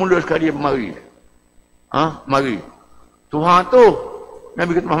yang mula-mula sekali mari. Mari. Tuhan tu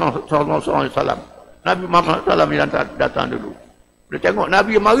Nabi kita Muhammad sallallahu alaihi wasallam. Nabi Muhammad sallallahu alaihi wasallam datang dulu. Dia tengok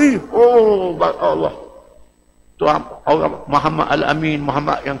Nabi mari. Oh, Allah. Tuhan orang Muhammad al-Amin,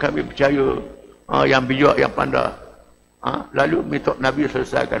 Muhammad yang kami percaya, yang bijak, yang pandai. Lalu minta Nabi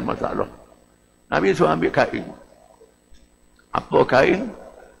selesaikan masalah. Nabi suruh ambil kain. Apa kain?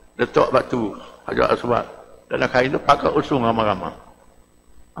 Letak batu Hajar Aswad. Dalam kain tu pakai usung ramai-ramai.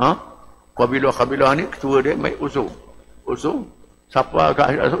 Kabilah-kabilah ni ketua dia main usung. Siapa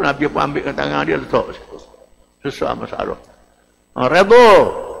kat Hajar Aswad, Nabi pun ambilkan tangan dia letak. Selesai masalah. Redha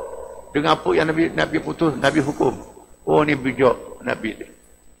dengan apa yang Nabi putus, Nabi hukum. Oh, ni bijak Nabi ni.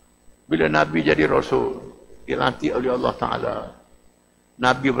 Bila Nabi jadi rasul, dilantik oleh Allah Ta'ala,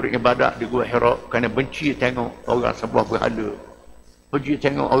 Nabi beribadat di Gua Hira kerana benci tengok orang sebuah berhala, benci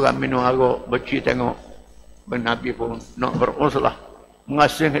tengok orang minum arak, benci tengok. Nabi pun nak beruzlah,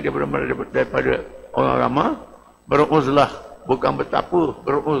 mengasingkan dia daripada orang ramai. Beruzlah, bukan betapa,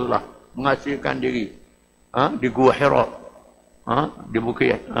 beruzlah, mengasingkan diri di Gua Hira, di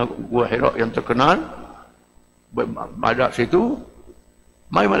bukit Gua Hira yang terkenal. Badak situ,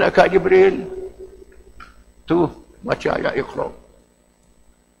 mai malaikat Jibril tu baca ayat Iqra.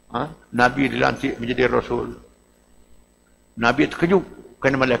 Nabi dilantik menjadi rasul. Nabi terkejut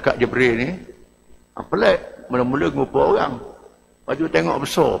kerana malaikat Jibril ni pelik. Mula-mula jumpa orang, lepas tu tengok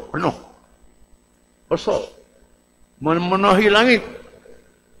besar, penuh, besar, memenuhi langit,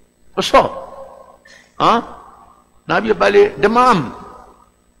 besar. Nabi balik demam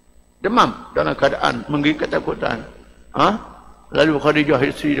dalam keadaan menggigit ketakutan. Lalu Khadijah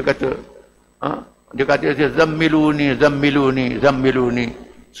isteri dia kata, zammiluni,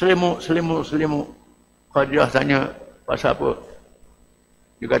 selimut. Khadijah tanya, pasal apa?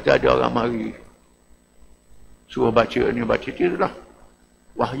 Dia kata ada orang mari, suruh baca dia lah,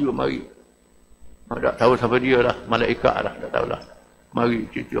 wahyu mari. Tak tahu siapa dia lah, malaikat lah, tak tahu lah. Mari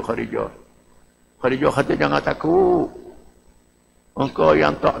cerita Khadijah. Khadijah kata, jangan takut. Engkau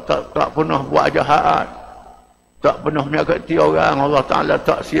yang tak pernah buat jahat, tak pernah menyakiti orang, Allah Ta'ala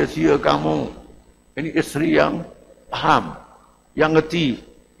tak sia-sia kamu. Ini isteri yang faham, yang ngerti,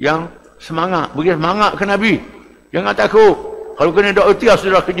 yang semangat, beri semangat ke Nabi. Jangan takut. Kalau kena tak erti,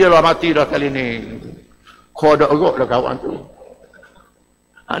 sudah kerja lah, mati dah kali ni. Kau dah erok dah kawan tu.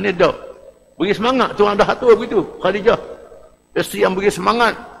 Ini dah beri semangat. Tuhan dah atur begitu. Khadijah, isteri yang beri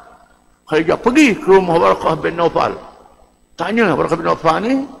semangat. Khadijah pergi ke rumah Barakah bin Naufal. Tanya Barakah bin Naufal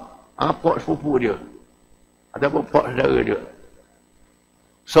ni, pak sepupu dia ataupun pak saudara dia,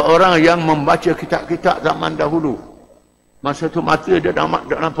 seorang yang membaca kitab-kitab zaman dahulu. Masa tu mata dia dah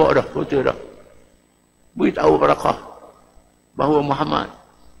nampak dah, putih dah. Beritahu Barakah bahawa Muhammad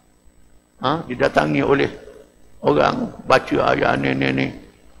didatangi oleh orang baca ayat ni.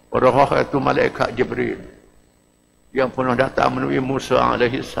 Roh itu malaikat Jibril yang pernah datang menemui Musa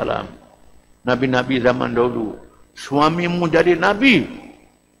alaihi salam, nabi-nabi zaman dahulu. Suamimu jadi nabi,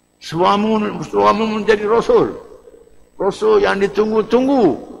 suamimu menjadi rasul yang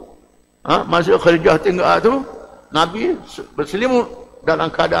ditunggu-tunggu. Masa Khadijah tinggal tu, Nabi berselimut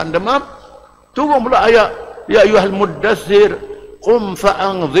dalam keadaan demam. Turun pula ayat, ya ayyuhal muddassir qum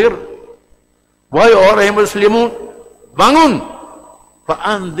fa'anzir. Wahai orang yang berselimut, bangun.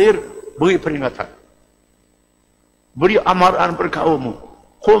 Fa'anzir, beri peringatan, beri amaran berkaummu.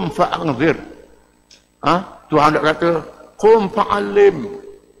 Qum fa'anzir. Tuhan tak kata qum fa'alim.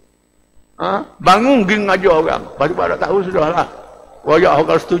 Bangun pergi ngajar orang. Lepas tu tak tahu sudahlah. Wajah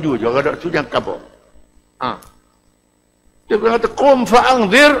orang setuju je, orang tak setuju yang kabur. Dia kata qum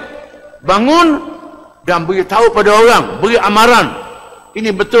fa'anzir, bangun dan beritahu pada orang, beri amaran.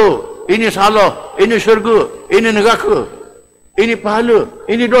 Ini betul, ini salah, ini syurga, ini neraka, ini pahala,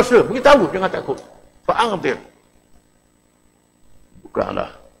 ini dosa. Beritahu, jangan takut. Fa'angdir.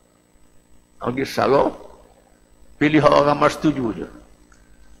 Bukanlah. Lagi salah, pilih orang ramai setuju je.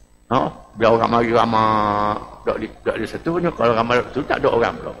 Biar orang mari ramai, tak ada setuju. Kalau ramai setuju, tak ada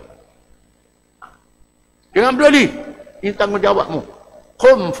orang pula. Jangan berdali. Ini tanggungjawabmu.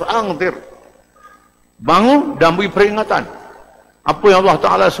 Qum fa'angdir. Bangun dan beri peringatan. Apa yang Allah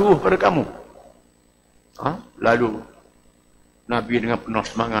Ta'ala suruh pada kamu. Lalu, Nabi dengan penuh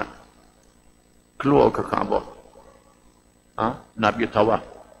semangat keluar ke Kaabah. Nabi tawaf.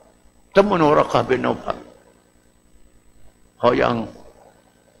 Teman Waraqah bin Nawfal. Yang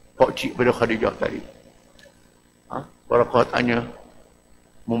pokcik pada Khadijah tadi. Waraqah tanya,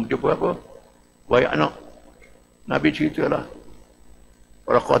 mau jumpa apa? Wahai anak, Nabi ceritalah.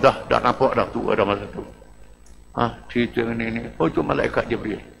 Waraqah dah nampak dah tua dah masa tu. Cerita ini. Oh, itu malaikat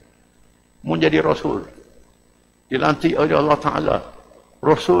Jibril. Mau jadi Rasul. Dilantik oleh Allah Ta'ala.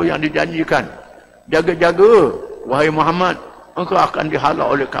 Rasul yang dijanjikan. Jaga-jaga, wahai Muhammad, engkau akan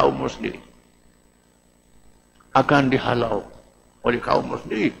dihalau oleh kaum muslim. Akan dihalau oleh kaum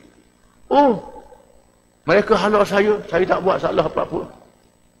muslim. Oh, mereka halau saya tak buat salah apa-apa.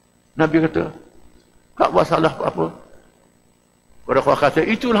 Nabi kata, tak buat salah apa-apa. Mereka kata,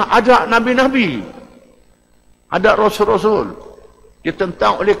 itulah adab Nabi-Nabi. Adab Rasul-Rasul.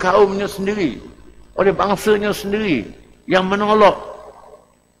 Ditentang oleh kaumnya sendiri. Oleh bangsanya sendiri. Yang menolak.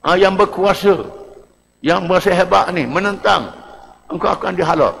 Yang berkuasa. Yang berasa hebat ni. Menentang. Engkau akan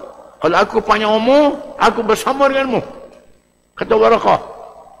dihalau. Kalau aku panjang umur, aku bersama denganmu. Kata Waraqah.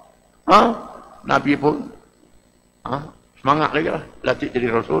 Nabi pun. Semangat lagi lah. Latih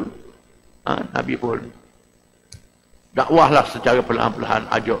jadi Rasul. Nabi pun. Dakwahlah secara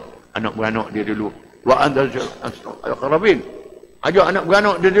perlahan-lahan. Ajak anak-beranak dia dulu. Wa andal al-qarabin. Ajak anak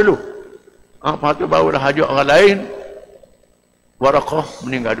beranak dia dulu. Lepas tu barulah ajak orang lain. Waraqah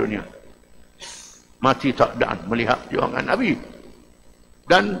meninggal dunia. Mati takdan melihat perjuangan Nabi.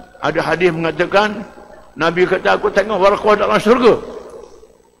 Dan ada hadis mengatakan, Nabi kata, aku tengok Waraqah dalam syurga.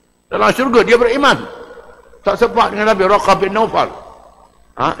 Dalam syurga dia beriman. Tak sempat dengan Nabi. Waraqah bin Nawfal.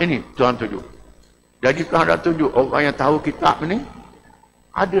 Ini Tuhan tuju. Jadi Tuhan dah tuju orang yang tahu kitab ni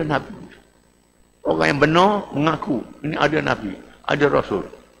ada Nabi. Orang yang benar mengaku ini ada Nabi, ada Rasul.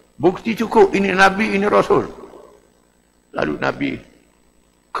 Bukti cukup ini Nabi, ini Rasul. Lalu Nabi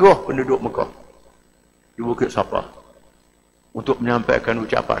keroh penduduk Mekah di Bukit Safa untuk menyampaikan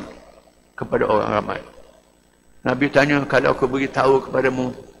ucapan kepada orang ramai. Nabi tanya, kalau aku beritahu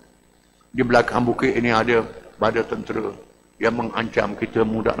kepadamu di belakang bukit ini ada badan tentera yang mengancam kita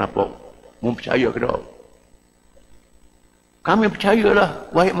mudah nampak, mu percaya ke tak? Kami percayalah,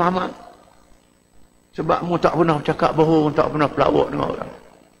 wahai Muhammad. Sebab mu tak pernah bercakap bohong, tak pernah pelawak dengan orang.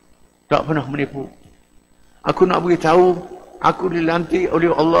 Tak pernah menipu. Aku nak beritahu, aku dilantik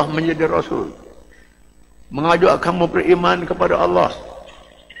oleh Allah menjadi Rasul. Mengajak kamu beriman kepada Allah.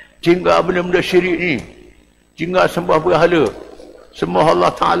 Tinggal benda-benda syirik ni. Tinggal sembah berhala. Sembah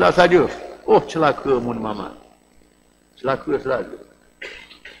Allah Ta'ala saja. Oh, celaka mu Muhammad. Celaka selalu.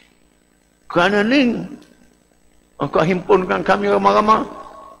 Kerana ni, engkau himpunkan kami ramai-ramai.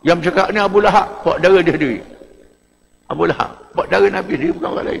 Yang bercakap ni Abu Lahab, pak dara dia sendiri. Abu Lahab, pak dara Nabi sendiri,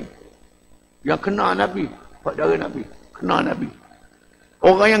 bukan orang lain. Yang kenal Nabi, pak dara Nabi, kenal Nabi.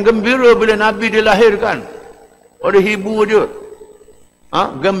 Orang yang gembira bila Nabi dilahirkan oleh ibu dia.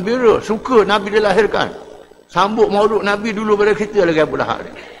 Gembira, suka Nabi dilahirkan. Sambut maulud Nabi dulu pada kita lagi Abu Lahab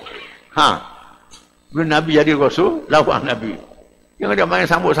ni. Bila Nabi jadi Rasul, lawan Nabi. Yang ada main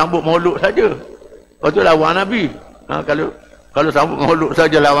sambut-sambut maulud saja. Lepas tu lawan Nabi. Kalau sambut maulud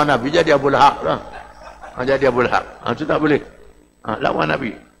saja lawan Nabi, jadi Abu Lahab lah. Jadi Abu Lahab. Itu tak boleh. Lawan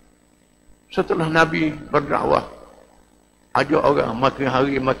Nabi. Setelah Nabi berdakwah, ajak orang makin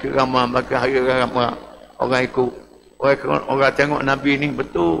hari makin ramai, makin hari ramai orang ikut. Orang tengok Nabi ni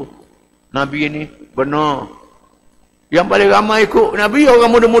betul. Nabi ni benar. Yang paling ramai ikut Nabi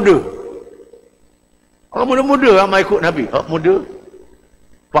orang muda-muda. Orang muda-muda ramai ikut Nabi. Orang muda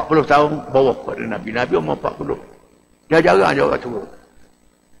 40 tahun bawah pada Nabi. Nabi umur 40. Dia jarang je orang tua.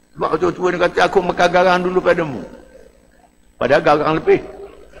 Sebab orang tua ni kata, aku makan garang dulu padamu. Padahal garang lebih.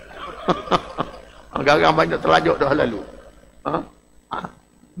 Garang banyak terlajuk dah lalu.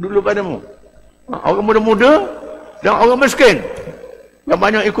 Dulu padamu. Orang muda-muda dan orang miskin yang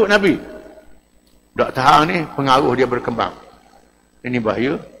banyak ikut Nabi. Tak tahan ni, pengaruh dia berkembang. Ini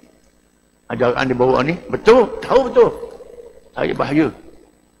bahaya. Ajaran di bawah ni, betul, tahu betul. Tapi bahaya.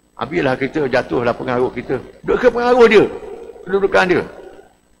 Habislah kita, jatuhlah pengaruh kita. Duduk ke pengaruh dia. Kedudukan dia.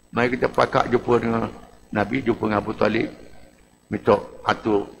 Mari kita pakak jumpa dengan Nabi, jumpa dengan Abu Talib. Minta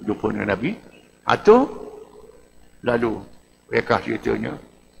atur jumpa dengan Nabi. Atur. Lalu Mereka ceritanya,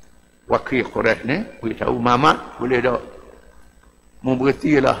 wakil Quraisy ni beritahu Muhammad, boleh tak mu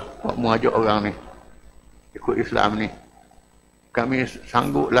berhentilah mu ajak orang ni ikut Islam ni. Kami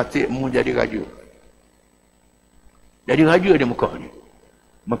sanggup latih mu jadi raja. Jadi raja di Mekah ni.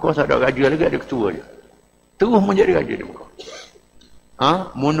 Mekah tak ada raja lagi, ada ketua je. Terus menjadi raja di Mekah.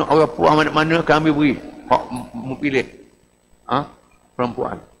 Mu nak orang puan mana-mana kami beri hak mu pilih.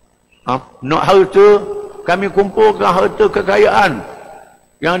 Perempuan. Nak harta, kami kumpulkan harta kekayaan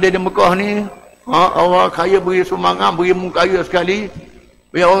yang ada di Mekah ni. Orang kaya beri sumbangan, beri mu kaya sekali.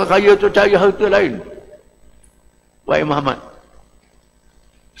 Biar orang kaya tu cari harta lain. Wahai Muhammad,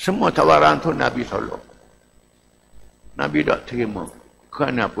 semua tawaran tu Nabi tolak. Nabi tak terima.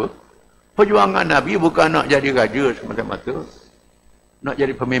 Kerana apa? Perjuangan Nabi bukan nak jadi raja semata-mata, nak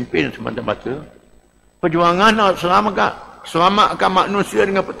jadi pemimpin semata-mata. Perjuangan nak selamatkan manusia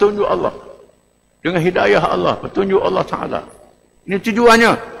dengan petunjuk Allah, dengan hidayah Allah, petunjuk Allah Ta'ala. Ini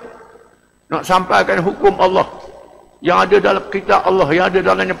tujuannya. Nak sampaikan hukum Allah yang ada dalam kitab Allah, yang ada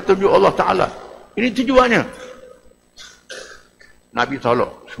dalamnya petunjuk Allah Ta'ala. Ini tujuannya. Nabi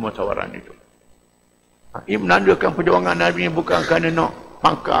tolak semua tawaran itu. Ini menandakan perjuangan Nabi ini bukan kerana nak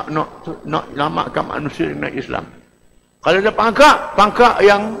pangkat, nak selamatkan manusia dengan Islam. Kalau ada pangkat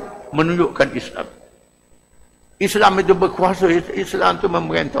yang menunjukkan Islam. Islam itu berkuasa, Islam itu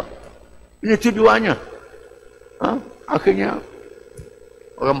memerintah. Ini tujuannya. Akhirnya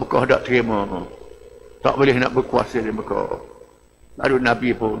orang Mekah tak terima. Tak boleh nak berkuasa di Mekah. Lalu Nabi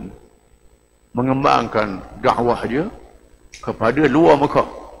pun mengembangkan dakwah dia kepada luar Mekah.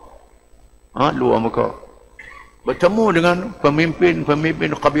 Luar Mekah. Bertemu dengan pemimpin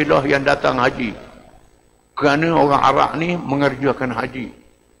kabilah yang datang haji. Kerana orang Arab ni mengerjakan haji.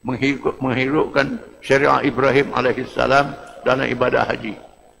 Menghirupkan syariat Ibrahim AS dalam ibadah haji.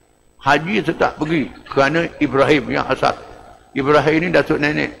 Haji tetap pergi kerana Ibrahim yang asal. Ibrahim ini datuk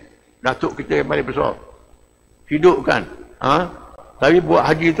nenek, datuk kita yang paling besar. Hidupkan. Tapi buat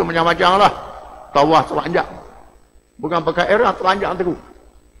haji itu macam-macam lah. Tawaf telanjang. Bukan pakai era, telanjang terus.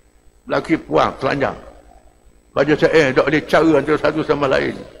 Lelaki puang, telanjang. Baca saya, tak boleh cara antara satu sama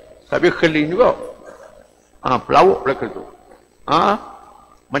lain. Tapi keling juga. Pelawak mereka tu.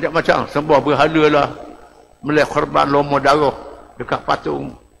 Macam-macam. Sembah berhala lah. Melih korban lomo darah dekat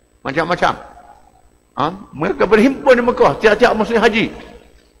patung. Macam-macam. Mereka berhimpun di Mekah, tiap-tiap musim haji.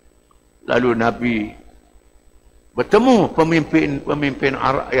 Lalu Nabi bertemu pemimpin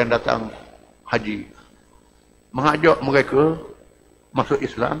Arab yang datang haji. Mengajak mereka masuk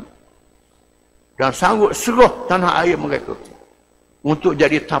Islam. Dan sanggup serah tanah air mereka untuk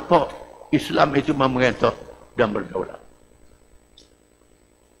jadi tapak Islam itu memerintah dan berdaulat.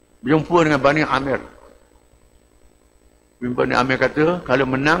 Berjumpa dengan Bani Amir. Bani Amir kata, kalau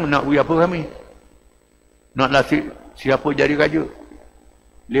menang nak beri apa kami? Naklah siapa jadi raja?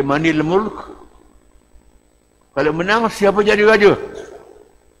 Limanil mulk. Kalau menang siapa jadi raja?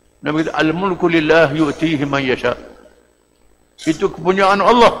 Nabi kata, al-mulku lillah yu'tihi man yasha. Itu kepunyaan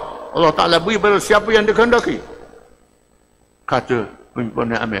Allah. Allah Ta'ala beri pada siapa yang dikehendaki. Kata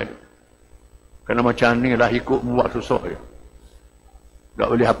pemimpin Amir. Kerana macam ni lah ikut membuat susah je. Tak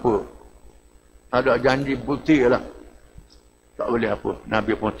boleh apa. Ada janji bukti lah. Tak boleh apa.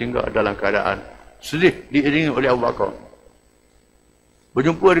 Nabi pun tinggal dalam keadaan sedih diiringi oleh Abu Bakar.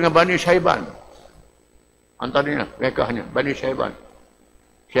 Berjumpa dengan Bani Syaiban. Antaranya, rekahnya, Bani Syaiban.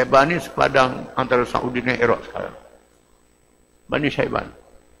 Syaiban ni sepadang antara Saudi dan Iraq sekarang. Bani Syaiban.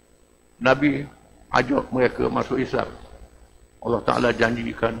 Nabi ajak mereka masuk Islam. Allah Ta'ala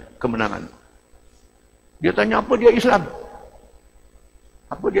janjikan kemenangan. Dia tanya, apa dia Islam?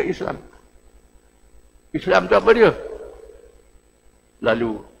 Apa dia Islam? Islam tu apa dia?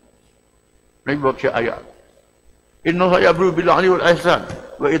 Lalu Nabi baca ayat. Inna Allah ya'muru bil 'adli wal ihsan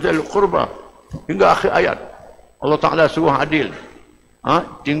wa itaa'il qurba. Hingga akhir ayat. Allah Ta'ala suruh adil.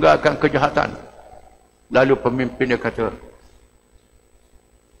 Tinggalkan kejahatan. Lalu pemimpin dia kata,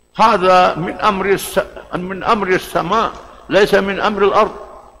 hadza min amri sama, laisa min amri al-ard.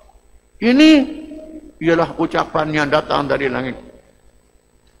 Ini ialah ucapan yang datang dari langit.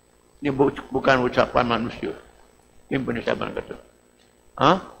 Ini bukan ucapan manusia. Pemimpin Syaiban kata.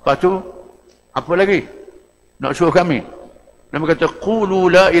 Lepas tu apa lagi? Nak suruh kami. Nabi kata, qulu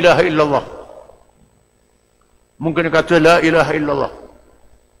la ilaha illallah. Mungkin dia kata la ilaha illallah.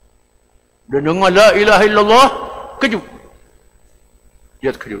 Dia dengar la ilaha illallah, kejut.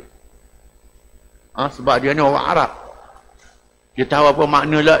 Dia terkejut. Sebab dia ni orang Arab. Dia tahu apa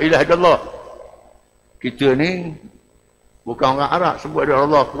makna la ilaha illallah. Kita ni bukan orang Arab. Sebab dia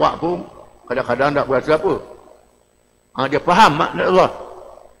Allah kuat pun kadang-kadang tak berasa apa. Dia faham makna Allah.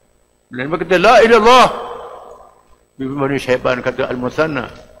 Bila dia kata la ilallah, Bani Syaiban kata Al-Musanna.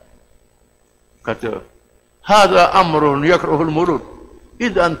 Kata, hadha amrun yakrahul murud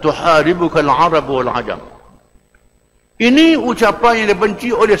idan tuharibuka al-arab wal-ajam. Ini ucapan yang dibenci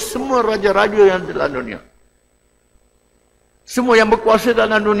oleh semua raja-raja yang dalam dunia. Semua yang berkuasa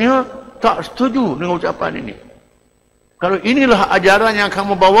dalam dunia tak setuju dengan ucapan ini. Kalau inilah ajaran yang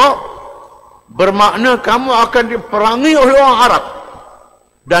kamu bawa, bermakna kamu akan diperangi oleh orang Arab.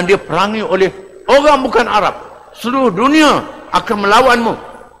 Dan diperangi oleh orang bukan Arab. Seluruh dunia akan melawanmu.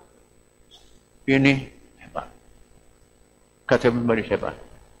 Ini hebat. Kata Bani Syaiban.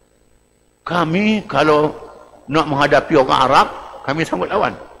 Kami kalau nak menghadapi orang Arab, kami sanggup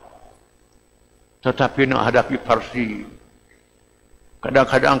lawan. Tetapi nak hadapi Parsi,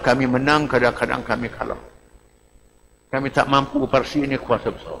 kadang-kadang kami menang, kadang-kadang kami kalah. Kami tak mampu, Parsi ini kuasa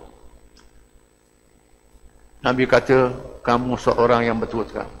besar. Nabi kata, kamu seorang yang betul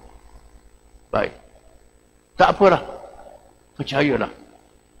sekali. Baik. Tak apalah. Percayalah.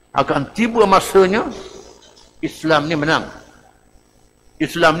 Akan tiba masanya, Islam ni menang.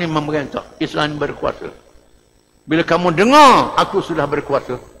 Islam ni memerintah. Islam ni berkuasa. Bila kamu dengar, aku sudah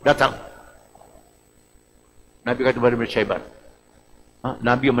berkuasa, datang. Nabi kata kepada Bani Syaiban.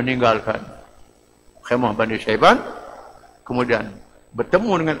 Nabi meninggalkan khemah Bani Syaiban, kemudian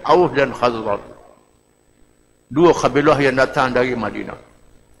bertemu dengan Aus dan Khazraj. Dua kabilah yang datang dari Madinah.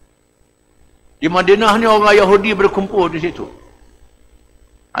 Di Madinah ni orang Yahudi berkumpul di situ.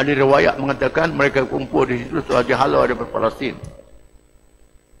 Ada riwayat mengatakan mereka kumpul di situ setelah jahala daripada Palestin.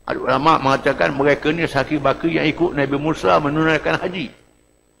 Ada ulama mengatakan mereka ni saki-baki yang ikut Nabi Musa menunaikan haji.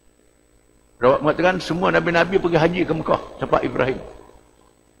 Riwayat mengatakan semua Nabi-Nabi pergi haji ke Mekah, tempat Ibrahim.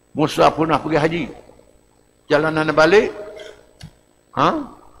 Musa pernah pergi haji. Jalanan balik,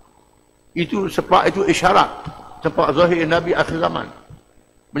 itu sebab itu isyarat tempat zahir Nabi akhir zaman.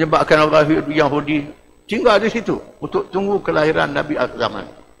 Menyebabkan orang Yahudi tinggal di situ untuk tunggu kelahiran Nabi akhir zaman.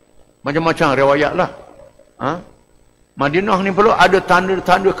 Macam-macam riwayat lah. Madinah ni perlu ada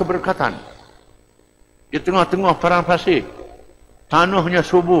tanda-tanda keberkatan. Di tengah-tengah padang pasir, tanahnya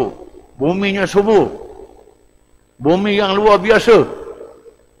subur, buminya subur, bumi yang luar biasa.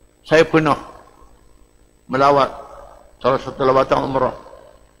 Saya pernah melawat salah satu lawatan umrah.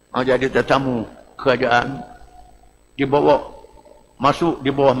 Jadi tetamu kerajaan, dibawa masuk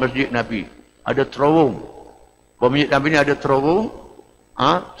di bawah Masjid Nabi. Ada terowong. Bawah Masjid Nabi ni ada terowong.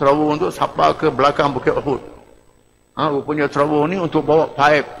 Terowong untuk sampai ke belakang Bukit Uhud. Rupanya terowong ni untuk bawa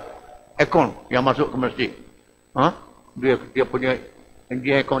pipe aircon yang masuk ke masjid. Dia punya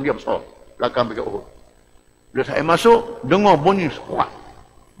enjin aircon dia besar. Belakang Bukit Uhud. Bila saya masuk, dengar bunyi kuat.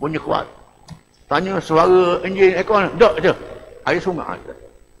 Bunyi kuat. Tanya suara enjin aircon, tak je. Air sungai.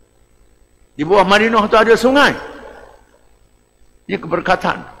 Di bawah Madinah tu ada sungai. Ini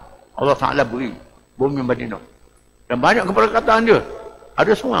keberkatan Allah Ta'ala beri bumi Madinah. Dan banyak keberkatan dia.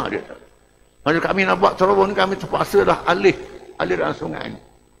 Ada sungai dia. Maksud kami nak buat terowong ni, kami terpaksa dah aliran sungai ni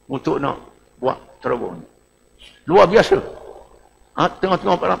untuk nak buat terowong ni. Luar biasa.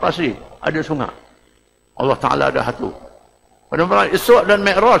 Tengah-tengah padang pasir ada sungai. Allah Ta'ala ada hatu. Pada malam Isra' dan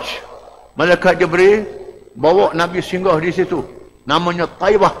Mi'raj, Malaikat Jibril bawa Nabi singgah di situ. Namanya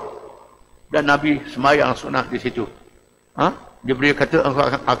Taibah. Dan Nabi semayang sunat di situ. Jibril kata engkau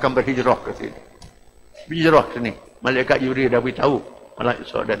akan berhijrah ke sini. Berhijrah ke sini. Malaikat Jibril dah beritahu malam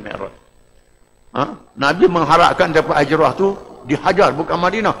Isra' dan Mi'raj. Nabi mengharapkan dapat hijrah tu dihajar, bukan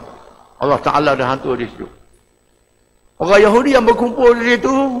Madinah. Allah Ta'ala dah hantar di situ. Orang Yahudi yang berkumpul di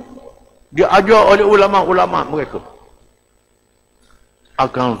situ diajar oleh ulama-ulama mereka.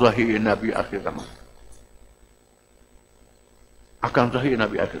 Akan zahir Nabi akhir zaman. Akan zahir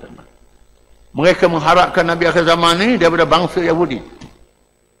Nabi akhir zaman. Mereka mengharapkan Nabi akhir zaman ni daripada bangsa Yahudi.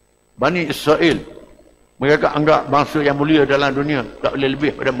 Bani Israel. Mereka anggap bangsa yang mulia dalam dunia. Tak boleh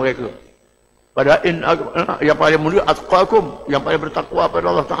lebih pada mereka. Pada yang paling mulia atqakum, yang paling bertakwa pada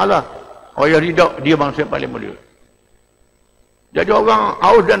Allah Ta'ala. Orang yang ridak, dia bangsa yang paling mulia. Jadi orang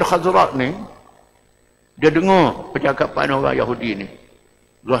Aus dan Khazraj ni, dia dengar percakapan orang Yahudi ni.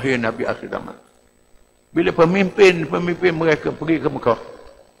 Zahir Nabi akhir zaman. Bila pemimpin mereka pergi ke Mekah,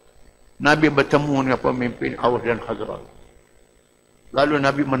 Nabi bertemu dengan pemimpin Aus dan Khazraj. Lalu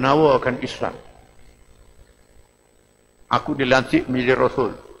Nabi menawarkan Islam. Aku dilantik menjadi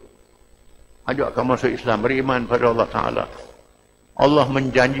Rasul. Ajak kamu masuk Islam, beriman pada Allah Ta'ala. Allah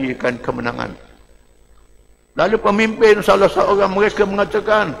menjanjikan kemenangan. Lalu pemimpin salah seorang mereka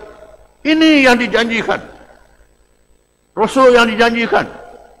mengatakan, ini yang dijanjikan. Rasul yang dijanjikan.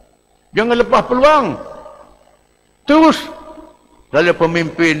 Jangan lepas peluang. Terus. Lalu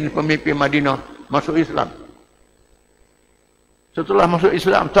pemimpin Madinah masuk Islam. Setelah masuk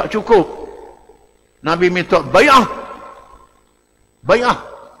Islam, tak cukup. Nabi minta bayah Bai'ah.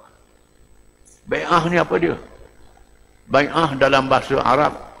 Bai'ah ni apa dia? Bai'ah dalam bahasa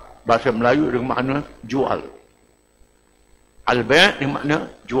Arab, bahasa Melayu dengan makna jual. Al-bai' dengan makna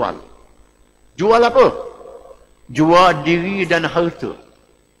jual. Jual apa? Jual diri dan harta.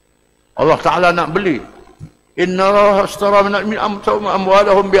 Allah Ta'ala nak beli. Inna Allah astara min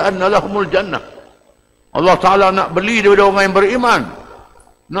amwalahum bi anna lahumul jannah. Allah Ta'ala nak beli daripada orang yang beriman.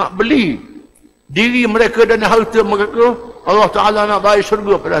 Nak beli diri mereka dan harta mereka. Allah Ta'ala nak bagi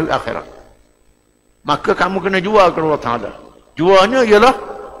syurga pada hari akhirat. Maka kamu kena jual kepada Allah Ta'ala. Jualnya ialah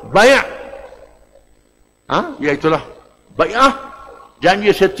bai'. Iaitulah bai'ah.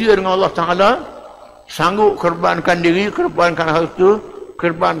 Janji setia dengan Allah Ta'ala. Sanggup korbankan diri, korbankan harta,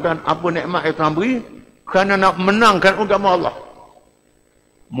 korbankan apa nikmat yang Tuhan beri kerana nak menangkan agama Allah.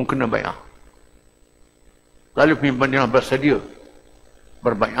 Mungkin kena bai'ah. Lalu pemimpin bersedia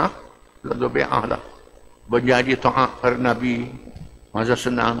berbai'ah. Lalu bai'ah lah. Berjanji taat pada Nabi. Masa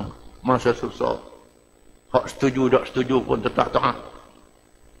senang, masa susah. Hak setuju, tak setuju pun tetap taat.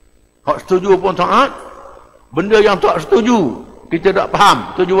 Hak setuju pun taat. Benda yang tak setuju, kita tak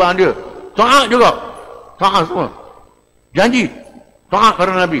faham tujuan dia. Taat juga. Taat semua. Janji. Taat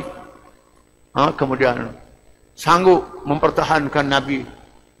pada Nabi. Kemudian sanggup mempertahankan Nabi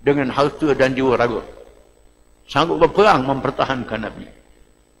dengan harta dan jiwa raga. Sanggup berperang mempertahankan Nabi.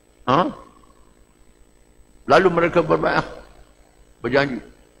 Lalu mereka berbai'ah. Berjanji.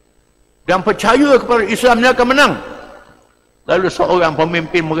 Dan percaya kepada Islam ni akan menang. Lalu seorang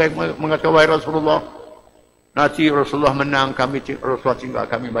pemimpin mengatakan, wahai Rasulullah, nanti Rasulullah menang, Rasulullah tinggal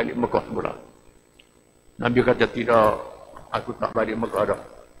kami balik Mekah semula. Nabi kata, tidak, aku tak balik Mekah dah.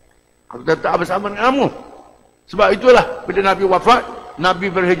 Aku tetap bersama dengan kamu. Sebab itulah, bila Nabi wafat, Nabi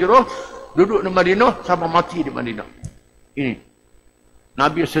berhijrah, duduk di Madinah, sampai mati di Madinah. Ini.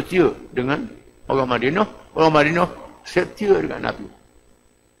 Nabi setia dengan orang Madinah, orang Madinah setia dengan Nabi.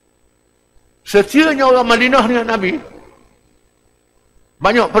 Setianya orang Madinah dengan Nabi,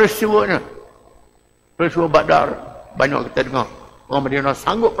 banyak peristiwanya. Peristiwa Bakar, banyak kita dengar. Orang Madinah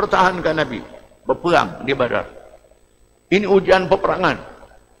sanggup pertahankan Nabi. Berperang di Badar. Ini ujian peperangan.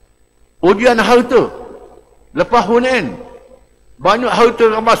 Ujian harta. Lepas Hunain, banyak harta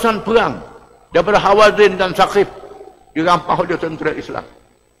rampasan perang daripada Hawazin dan Saqif dirampas oleh tentera Islam.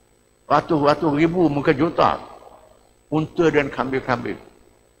 Ratus-ratus ribu, mungkin juta unta dan kambing-kambing.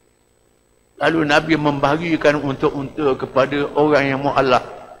 Lalu Nabi membahagikan unta-unta kepada orang yang mu'alaf,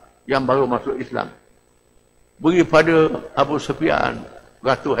 yang baru masuk Islam. Beri pada Abu Sufyan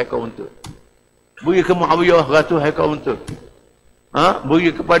ratus ekor unta. Beri ke Muawiyah ratus ekor unta. Beri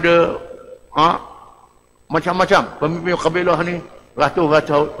kepada macam-macam pemimpin kabilah ni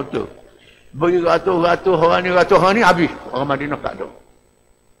ratus-ratus unta. Beri ratus-ratus orang ni habis. Orang Madinah tak ada.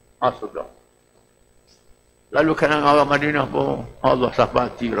 Sudah. Lalu kanan orang Madinah pun Allah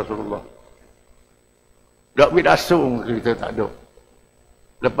safati Rasulullah. Tak duit asung kita tak ada.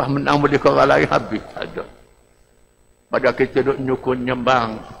 Lepas menang boleh ke orang lain habis tak ada. Padahal kita duduk nyukun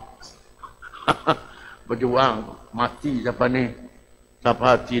nyembang. Berjuang mati sampai ni.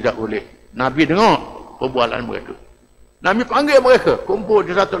 Sampai tidak boleh. Nabi dengar perbualan mereka. Nabi panggil mereka kumpul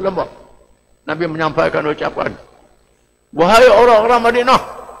di satu lembah. Nabi menyampaikan ucapan, wahai orang-orang Madinah,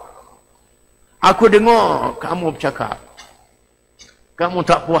 aku dengar kamu bercakap. Kamu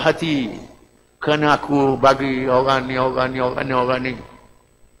tak puas hati kerana aku bagi orang ni.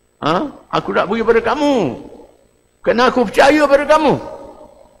 Aku tak beri pada kamu kerana aku percaya pada kamu.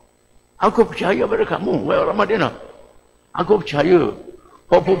 Aku percaya pada kamu, wahai orang Madinah. Aku percaya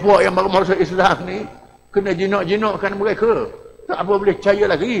puak-puak yang baru masuk Islam ni kena jinak-jinakkan mereka. Tak apa boleh percaya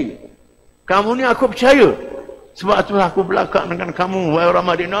lagi. Kamu ni aku percaya. Sebab tu aku belakang dengan kamu, wahai orang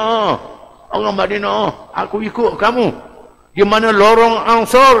Madinah. Orang Madinah, aku ikut kamu. Di mana lorong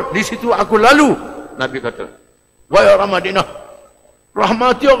Ansar, di situ aku lalu. Nabi kata, wahai orang Madinah,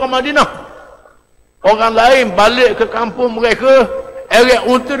 rahmati orang Madinah. Orang lain balik ke kampung mereka, eret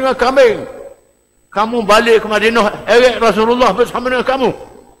unta dengan kambing. Kamu balik ke Madinah, eret Rasulullah bersama dengan kamu.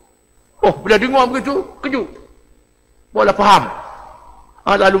 Oh, bila dengar begitu, kejut. Boleh faham.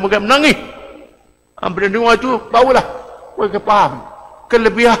 Lalu mereka menangis. Bila dengar itu, barulah mereka faham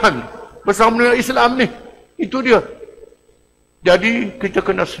kelebihan bersama dengan Islam ni. Itu dia. Jadi, kita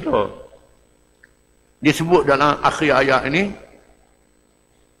kena sedar. Disebut dalam akhir ayat ini,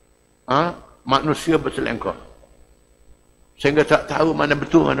 manusia berselengkah. Sehingga tak tahu mana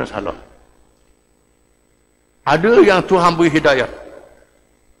betul, mana salah. Ada yang Tuhan beri hidayah.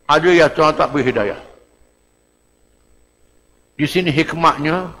 Ada yang Tuhan tak beri hidayah. Di sini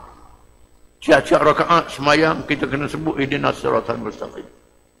hikmahnya, tiap-tiap rakaat semayang, kita kena sebut ihdinas siratal mustaqim.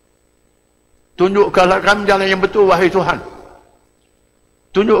 Tunjukkanlah kami jalan yang betul, wahai Tuhan.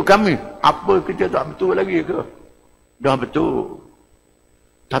 Tunjuk kami. Apa kita tak betul lagi ke? Dah betul.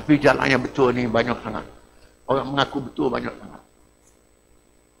 Tapi jalan yang betul ni banyak sangat. Orang mengaku betul banyak sangat.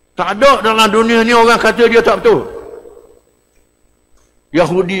 Tak ada dalam dunia ni orang kata dia tak betul.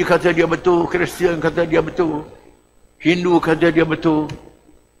 Yahudi kata dia betul. Kristian kata dia betul. Hindu kata dia betul.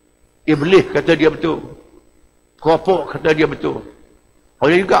 Iblis kata dia betul. Keropok kata dia betul.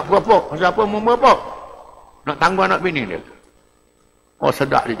 Ada juga keropok. Siapa mau keropok? Nak tangguh anak bini dia. Oh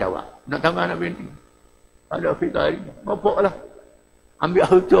sedap dia jawab. Nak tangguh anak bini. Ada fitnah ni. Keropok lah. Ambil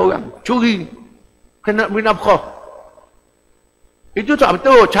harta orang. Curi. Kena beri nafkah. Itu tak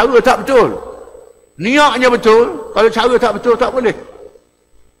betul. Cara tak betul. Niatnya betul. Kalau cara tak betul, tak boleh.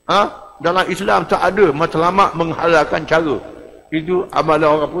 Dalam Islam tak ada matlamat menghalalkan cara. Itu amalan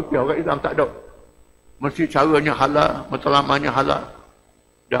orang putih. Orang Islam tak ada. Mesti caranya halal. Matlamatnya halal.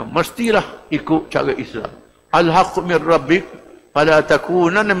 Dan mestilah ikut cara Islam. Al-haqqu min rabbik fala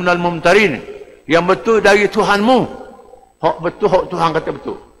takunanna minal mumtarin. Yang betul dari Tuhanmu. Hak betul, hak Tuhan kata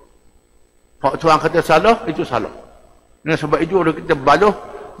betul. Hak Tuhan kata salah, itu salah. Dan sebab itu kita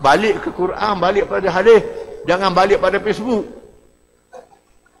balik ke Quran, balik pada hadis. Jangan balik pada Facebook.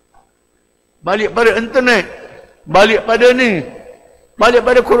 Balik pada internet. Balik pada ni. Balik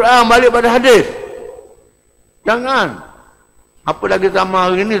pada Quran, balik pada hadis. Jangan. Apa lagi zaman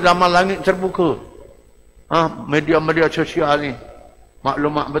hari ni, zaman langit terbuka. Media-media sosial ni.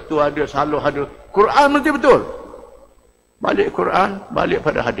 Maklumat betul ada, salah ada. Quran mesti betul. Balik Quran, balik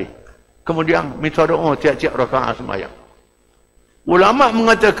pada hadis. Kemudian minta doa tiap-tiap rakaat sembahyang. Ulama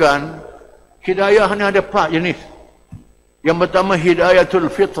mengatakan hidayah ni ada 4 jenis. Yang pertama hidayatul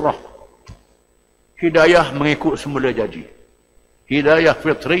fitrah. Hidayah mengikut semula jadi. Hidayah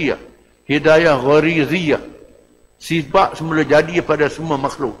fitriyah. Hidayah ghariziyah. Sifat semula jadi pada semua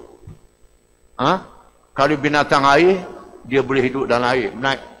makhluk. Kalau binatang air, dia boleh hidup dalam air.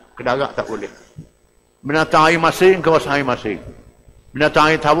 Naik ke darat tak boleh. Binatang air masing, kawasan air masing. Binatang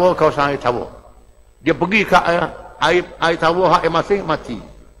air tawar, kawasan air tawar. Dia pergi ke air tawar, air masing, mati.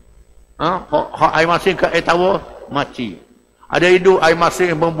 Air masing ke air tawar, mati. Ada hidup air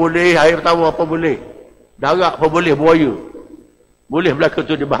masing pun boleh, air tawar apa boleh. Darat apa boleh, buaya. Boleh belaka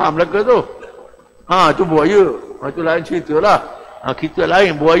tu, dia faham belaka tu. Tu buaya. Itu lain cerita lah. Kita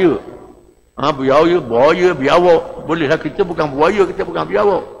lain buaya. Buaya, biawak. Bolehlah kita bukan buaya, kita bukan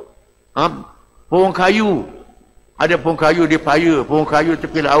biawak. Pohon kayu. Ada pohon kayu di paya, pohon kayu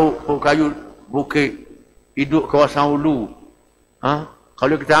tepi laut, pohon kayu bukit. Hidup kawasan ulu.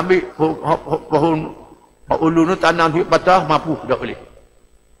 Kalau kita ambil pohon ulu ni tanam di patah, mampu tak boleh.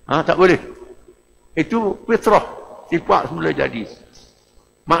 Tak boleh. Itu fitrah. Sifat semula jadi.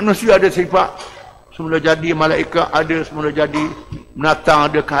 Manusia ada sifat semula jadi, malaikat ada semula jadi,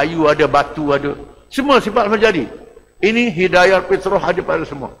 binatang ada, kayu ada, batu ada. Semua sifat semula jadi. Ini hidayah fitrah ada pada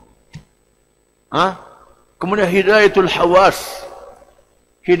semua. Kemudian hidayatul hawas.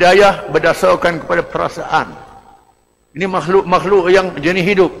 Hidayah berdasarkan kepada perasaan. Ini makhluk-makhluk yang jenis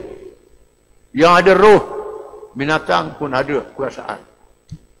hidup. Yang ada roh. Binatang pun ada perasaan.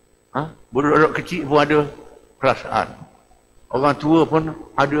 Budak-budak kecil pun ada perasaan. Orang tua pun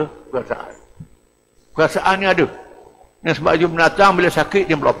ada perasaan. Perasaan ni ada. Dan sebab dia binatang, bila sakit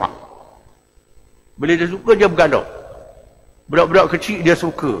dia melompat. Bila dia suka dia bergalau. Budak-budak kecil dia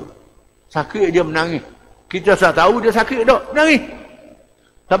suka. Sakit dia menangis. Kita tak tahu dia sakit tak, menangis.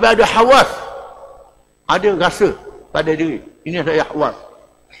 Tapi ada hawas. Ada rasa pada diri. Ini saya hawas.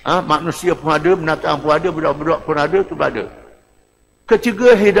 Manusia pun ada, binatang pun ada, budak-budak pun ada, tu ada.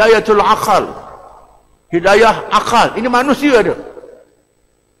 Ketiga, hidayatul akal. Hidayah akal. Ini manusia ada.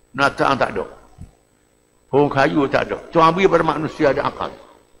 Binatang tak ada. Pohon kayu tak ada. Tuhan beri pada manusia ada akal.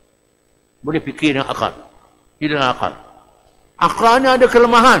 Boleh fikir dengan akal. Hidayah akal. Akalnya ada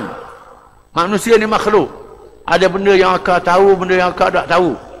kelemahan. Manusia ni makhluk. Ada benda yang akal tahu, benda yang akal tak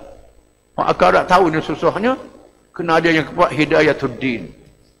tahu. Akal tak tahu ni susahnya. Kena ada yang kuat hidayatul din.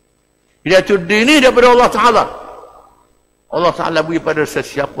 Hidayatul din ni daripada Allah Ta'ala. Allah Ta'ala beri pada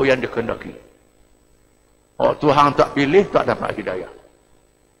sesiapa yang dikehendaki. Tuhan tak pilih, tak dapat hidayah.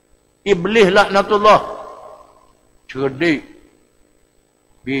 Iblis laknatullah. Cerdik.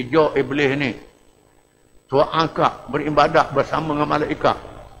 Bijak iblis ni. Tuhan angkat beribadat bersama dengan malaikat.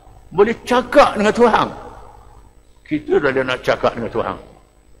 Boleh cakap dengan Tuhan. Kita dah ada nak cakap dengan Tuhan.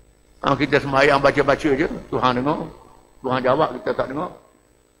 Kita sembahyang baca-baca je. Tuhan dengar. Tuhan jawab, kita tak dengar.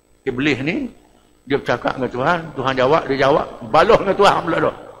 Iblis ni, dia bercakap dengan Tuhan. Tuhan jawab, dia jawab. Balas dengan Tuhan pula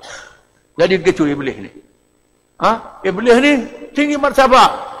dah. Jadi begitu iblis ni. Iblis ni tinggi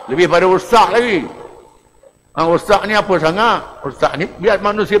martabat. Lebih pada ustaz lagi. Ustaz ni apa sangat? Ustaz ni biar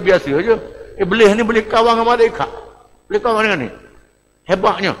manusia biasa je. Iblis ni boleh kawan dengan malaikat. Boleh kawan dengan ni.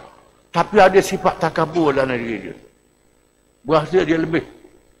 hebatnya. Tapi ada sifat takabur dalam diri dia. Berasa dia lebih.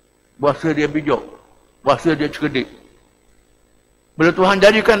 Berasa dia bijak. Berasa dia cerdik. Bila Tuhan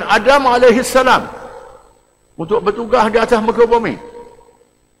jadikan Adam AS untuk bertugas di atas muka bumi.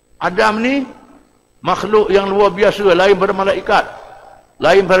 Adam ni makhluk yang luar biasa, lain pada malaikat,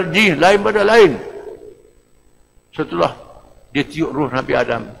 lain pada jin, lain pada lain. Setelah dia tiup roh Nabi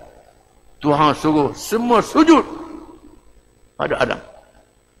Adam, Tuhan suruh semua sujud pada Adam.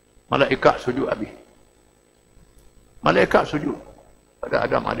 Malaikat sujud habis. Malaikat sujud pada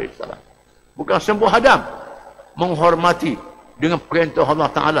Adam AS. Bukan sembah Adam, menghormati dengan perintah Allah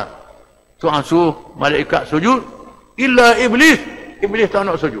Ta'ala. Tuhan suruh malaikat sujud, illa iblis. Iblis tak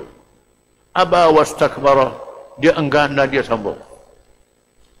nak sujud. Aba wastakbara, dia enggan dan dia sombong.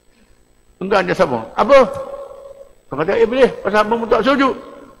 Enggan dia sombong. Apa? Kata iblis, pasal apa tak sujud?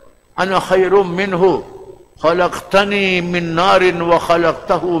 Ana khairum minhu, khalaqtani min narin wa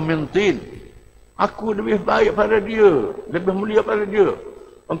khalaqtahu min tin. Aku lebih baik pada dia, lebih mulia pada dia.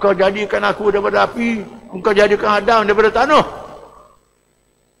 Engkau jadikan aku daripada api, engkau jadikan Adam daripada tanah.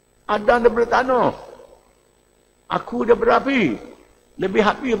 Adam daripada tanah. Aku daripada api, lebih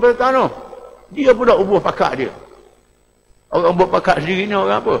api daripada tanah. Dia pula ubah pakak dia. Orang buat pakak sendiri ni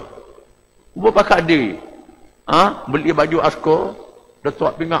orang apa? Ubah pakak diri. Beli baju askar,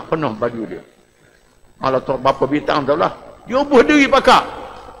 letak pingak penuh baju dia. Kalau tak berapa bintang tu lah. Dia ubah diri pakak.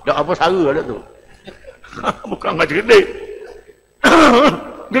 Tak apa sara dah tu. Bukan macam cerdik.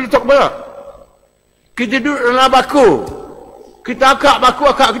 Dia letak apa? Kita duduk dalam baku. Kita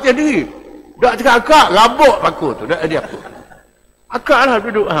akak kita diri. Tak cakap akak, rabuk baku tu. Tak ada apa. Akak lah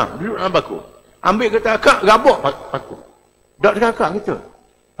duduk. Duduk dalam baku. Ambil kata akak, rabuk baku. Tak cakap akak kita.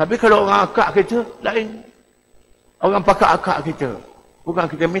 Tapi kalau orang akak kita, lain. Orang pakak akak kita. Bukan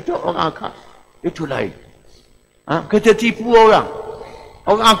kita minta orang akak. Itu lain. Kita tipu orang.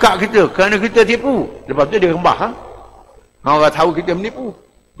 Orang akak kita. Kerana kita tipu. Lepas tu dia rembah. Orang tahu kita menipu.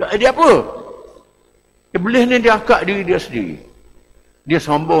 Tak ada apa. Iblis ni dia akak diri dia sendiri. Dia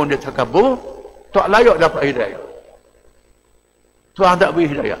sombong, dia takabur. Tak layak dapat hidayah. Tuhan tak beri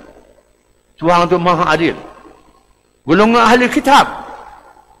hidayah. Tuhan tu maha adil. Golongan ahli kitab.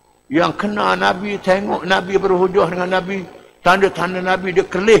 Yang kenal Nabi, tengok Nabi berhujah dengan Nabi. Tanda-tanda Nabi, dia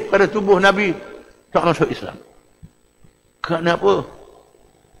kelih pada tubuh Nabi. Tak masuk Islam. Kenapa?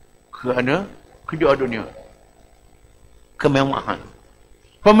 Kerana kedua dunia. Kemewahan.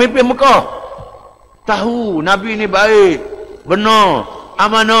 Pemimpin Mekah tahu Nabi ni baik, benar,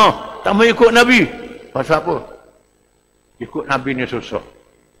 amanah, tak mau ikut Nabi. Pasal apa? Ikut Nabi ni susah.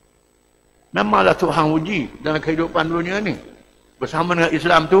 Memanglah Tuhan uji dalam kehidupan dunia ni. Bersama dengan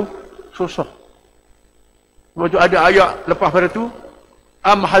Islam tu susah. Lepas tu ada ayat lepas pada tu,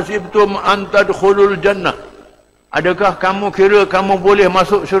 am hasibtum an tadkhulul jannah. Adakah kamu kira kamu boleh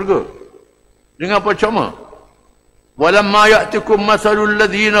masuk syurga dengan apa cuma? Walamma ya'tikum masalul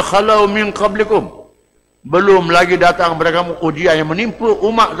ladzina khalau min qablikum. Belum lagi datang kepada kamu ujian yang menimpa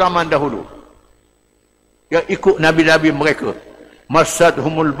umat zaman dahulu yang ikut nabi-nabi mereka.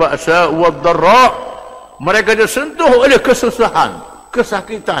 Masadhumul ba'sa wad-dharra. Mereka disentuh oleh kesusahan,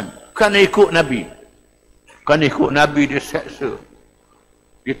 kesakitan kerana ikut nabi. Kerana ikut nabi diseksa,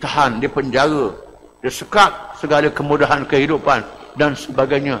 ditahan, dipenjara, disekat segala kemudahan kehidupan dan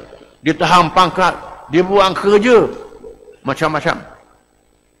sebagainya. Ditahan pangkat, dibuang kerja, macam-macam.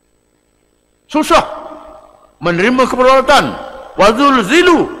 Susah menerima keperluan. Wazul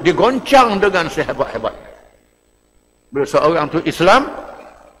zilu, digoncang dengan sehebat-hebat. Bila seorang tu Islam,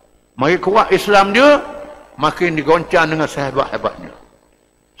 makin kuat Islam dia, makin digoncang dengan sehebat-hebatnya.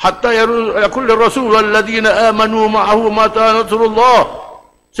 Hatta yaqul ar-rasul walladzina amanu ma'ahu mata nasrullah.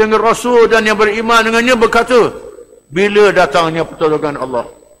 Sehingga Rasul dan yang beriman dengannya berkata, bila datangnya pertolongan Allah?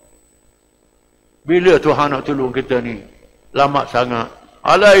 Bila Tuhan nak tolong kita ni? Lama sangat.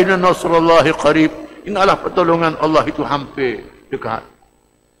 Ala inna nasrullahi qarib. Ingatlah pertolongan Allah itu hampir dekat.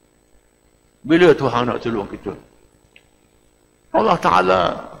 Bila Tuhan nak tolong kita? Allah Ta'ala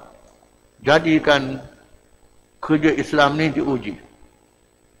jadikan kerja Islam ni diuji.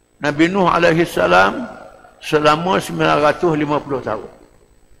 Nabi Nuh alaihi salam selama 950 tahun.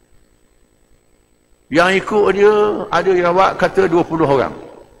 Yang ikut dia, ada yang kata 20 orang.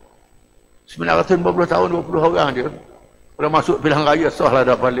 950 tahun, 20 orang dia. Kalau masuk pilihan raya, sah lah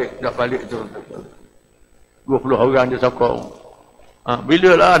dah balik tu. 20 orang dia sokong.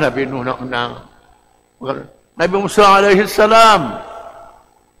 Bila lah Nabi Nuh nak menang? Nabi Musa alaihi salam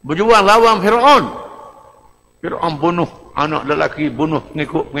berjuang lawan Fir'aun. Fir'aun bunuh anak lelaki, bunuh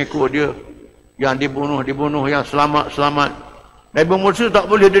pengikut dia. Yang dibunuh, yang selamat. Nabi Musa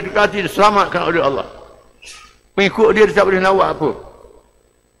tak boleh didekati, diselamatkan oleh Allah. Pengikut dia tak boleh nawak apa.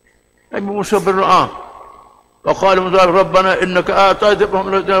 Nabi Musa berdoa. Faqala Musa, Rabbana innaka atayta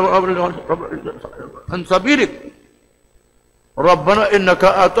an sabilik. Rabbana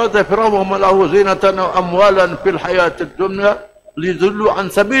innaka atayta fir'auna wa malahu zinatan wa amwalan fil hayatid dunya lidhullu an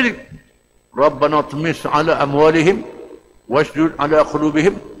sabilik. Rabbana tmis ala amwalihim wasjud ala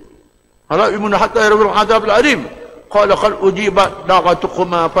qulubihim fala yu'minu hatta yarawul adab al-alim. Qala qad ujibat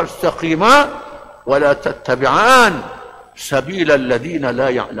da'watukuma fastaqima wa la tattabi'an sabila alladhina la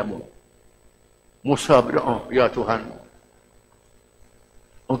ya'lamun. Musa berdoa, ya Tuhan,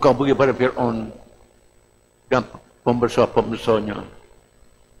 Engkau beri pada Fir'aun dan pembesar-pembesarnya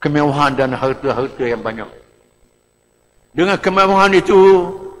kemewahan dan harta-harta yang banyak. Dengan kemewahan itu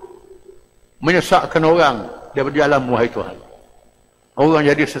menyesatkan orang daripada jalan, wahai Tuhan. Orang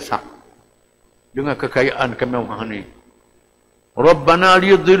jadi sesat dengan kekayaan kemewahan ini. Rabbana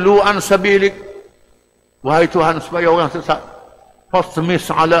liyudhillu an sabilik. Wahai Tuhan, supaya orang sesat.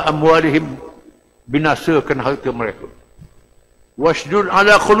 Fasmis ala amwalihim. Binasakan harta mereka. Washdud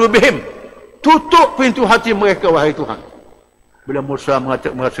ala qulubihim. Tutup pintu hati mereka, wahai Tuhan. Bila Musa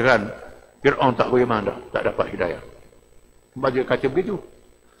merasakan Fir'aun tak beriman dah, tak dapat hidayah. Sebab dia kata begitu.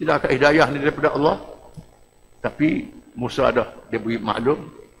 Tidak akan hidayah ni daripada Allah. Tapi Musa dah, dia beri maklum.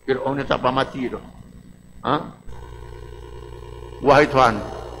 Fir'aun ni tak pernah mati dah. Wahai Tuhan,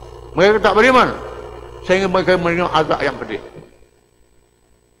 mereka tak beriman sehingga mereka menerima azab yang pedih.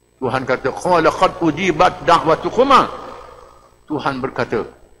 Tuhan kata, qala qad ujibat da'watukuma. Tuhan berkata,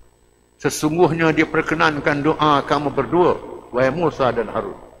 sesungguhnya diperkenankan doa kamu berdua, wahai Musa dan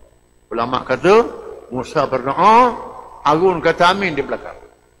Harun. Ulama kata, Musa berdoa, Harun kata amin di belakang.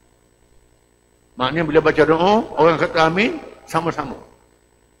 Maknanya bila baca doa, orang kata amin, sama-sama.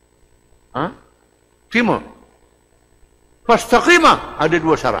 Terima. Fastaqimah, ada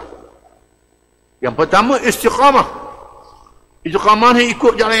dua syarat. Yang pertama, istiqamah. Istiqamah ni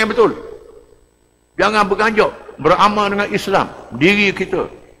ikut jalan yang betul. Jangan berganjak, beramal dengan Islam. Diri kita,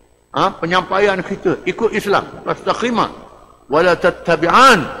 penyampaian kita, ikut Islam. Fastaqimah. Wala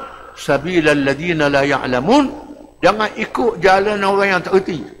tattabi'an sabila alladhina la ya'lamun. Jangan ikut jalan orang yang tak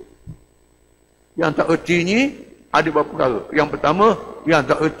erti. Yang tak erti ni ada beberapa perkara. Yang pertama, yang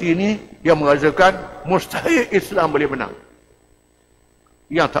tak erti ni yang merasakan mustahil Islam boleh menang.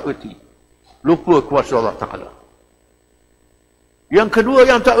 Yang tak erti, lupa kuasa Allah Ta'ala. Yang kedua,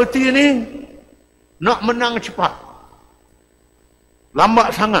 yang tak erti ni nak menang cepat,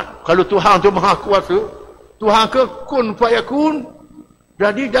 lambat sangat. Kalau Tuhan tu maha kuasa, Tuhan ke kun fayakun,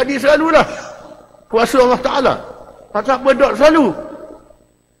 jadi selalulah kuasa Allah Ta'ala. Tak berdok selalu.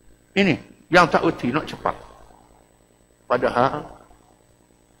 Ini yang tak erti, nak cepat. Padahal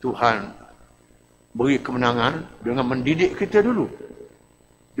Tuhan beri kemenangan dengan mendidik kita dulu.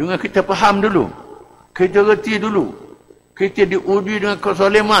 Dengan kita faham dulu. Kita reti dulu. Kita diuji dengan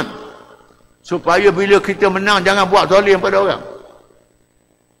kezaliman. Supaya bila kita menang, jangan buat zalim pada orang.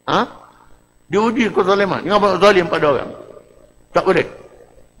 Diuji kezaliman. Jangan buat zalim pada orang. Tak boleh.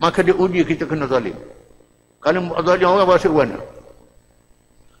 Maka diuji kita kena zalim. Kalau buat zalim orang, berasa mana?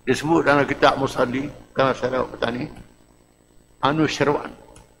 Disebut dalam kitab Musalli, kalau saya petani, Anusyirwan,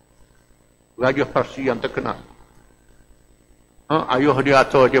 raja Parsi yang terkenal. Ayah dia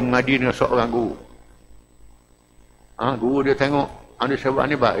atau dia mengaji dengan seorang guru. Guru dia tengok Anusyirwan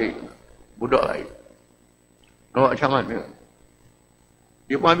ni baik, budak baik. Nampak macam mana?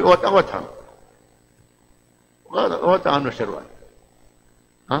 Dia pun ambil watang-watang. Watang Anusyirwan.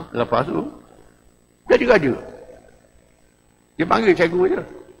 Lepas tu jadi raja. Dia panggil cikgu je.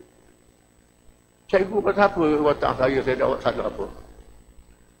 Cikgu, pasal apa watang saya dah buat salah apa?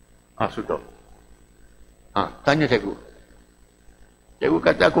 Sudah. Tanya cikgu. Cikgu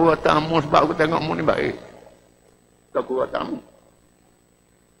kata aku watang mu sebab aku tengok mu ni baik. Aku watang mu.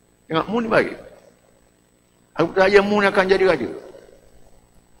 Tengok mu ni baik. Aku percaya mu ni akan jadi raja.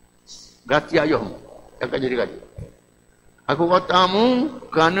 Ganti ayahmu akan jadi raja. Aku watang mu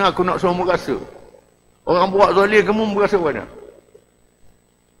kerana aku nak suruh mu rasa. Orang buat zalim ke mu berasa mana?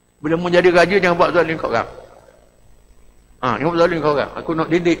 Bila mu jadi raja, jangan buat zalim kau orang. Jangan buat zalim kau orang. Aku nak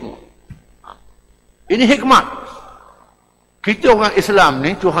didik mu. Ini hikmat. Kita orang Islam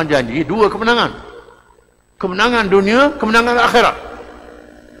ni, Tuhan janji dua kemenangan. Kemenangan dunia, kemenangan akhirat.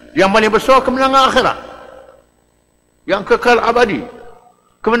 Yang paling besar kemenangan akhirat. Yang kekal abadi.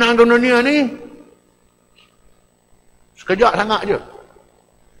 Kemenangan dunia ni sekejap sangat je.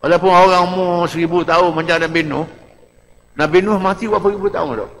 Walaupun orang umur 1000 tahun macam Nabi Nuh. Nabi Nuh mati berapa ribu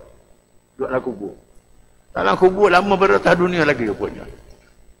tahun dah. Duduk dalam kubur. Dalam kubur lama beratas dunia lagi rupanya.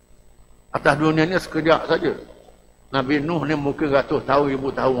 Atas dunia ni sekejap saja. Nabi Nuh ni mungkin ratus tahun,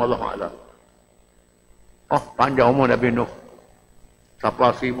 1000 tahun, Allah Alam. Panjang umur Nabi Nuh.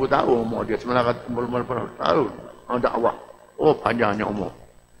 Siapa 1000 tahun umur dia, 900 tahun. Dakwah. Oh, panjangnya umur.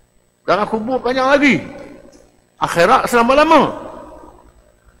 Dalam kubur panjang lagi. Akhirat selama-lama.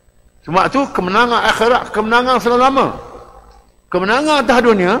 Sebab tu kemenangan akhirat, kemenangan selama-lama. Kemenangan atas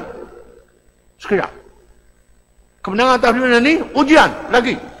dunia, sekejap. Kemenangan atas dunia ni, ujian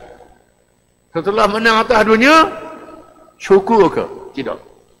lagi. Setelah menang atas dunia, syukur ke? Tidak.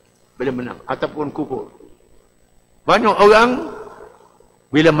 Bila menang. Ataupun kufur. Banyak orang,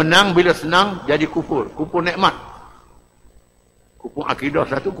 bila menang, bila senang, jadi kufur. Kufur nikmat. Kufur akidah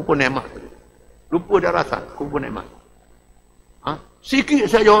satu, kufur nikmat. Lupa dah rasa, kufur nikmat. Sikit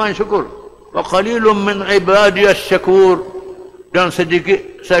saja orang syukur. Wa qalilun min ibadiyas syakur. Dan sedikit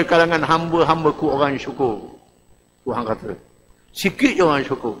saya kalangan hamba-hambaku orang syukur. Tuhan kata. Sikit je orang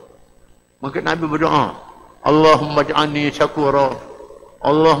syukur. Maka Nabi berdoa, Allahumma ja'alni syakura,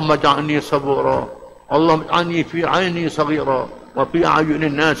 Allahumma ja'alni sabura, Allahumma ja'alni fi aini saghira, wa fi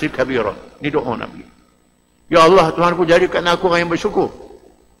a'yunin nasi kabira. Ini doa Nabi. Ya Allah, Tuhanku, jadikan aku orang yang bersyukur.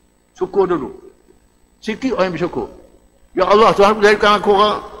 Syukur dulu. Sikit orang yang bersyukur. Ya Allah, Tuhanku, jadikan aku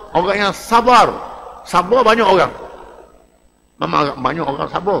orang yang sabar. Sabar banyak orang. Memang banyak orang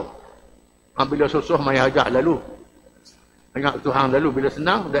sabar. Bila susah maya hajat lalu. Ingat Tuhan lalu. Bila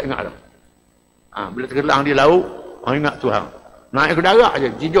senang, dah ingat dah. Bila tergelang di laut, ingat Tuhan. Naik ke darat aja,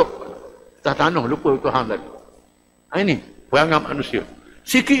 jijuk atas tanah, lupa Tuhan tadi. Ini perangai manusia.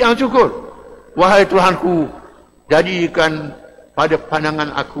 Sikit yang syukur. Wahai Tuhanku, jadikan pada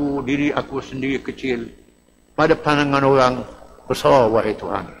pandangan aku, diri aku sendiri kecil. Pada pandangan orang besar, wahai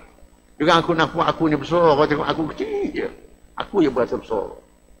Tuhan. Jangan aku nampak aku ni besar, kau tengok aku kecil je. Aku yang berasa besar.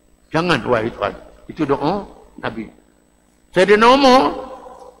 Jangan, wahai Tuhan. Itu doa Nabi. Sayyidina Umar,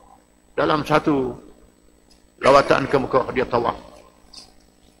 dalam satu lawatan ke Mekah, dia tawaf.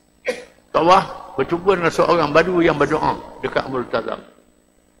 Tawaf, berjumpa dengan seorang badu yang berdoa dekat Multazam.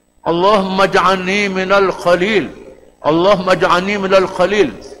 Allahumma ja'alni minal khalil. Allahumma ja'alni minal khalil.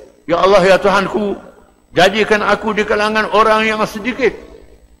 Ya Allah, ya Tuhanku, jadikan aku di kalangan orang yang sedikit.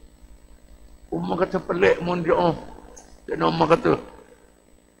 Umar kata, pelik mun doa. Dan Umar kata,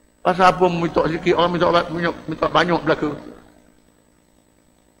 pasal apa minta sikit, orang minta banyak belaka.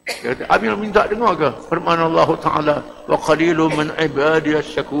 Dia kata, Abi minta dengar ke? Firman Allah Ta'ala, wa qalilun min ibadiyas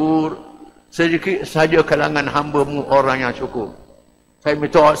syakur. Sedikit saja kalangan hamba-Mu orang yang syukur. Saya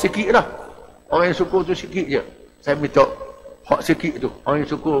minta sikit lah. Orang yang syukur tu sikit je. Saya minta hak sikit tu. Orang yang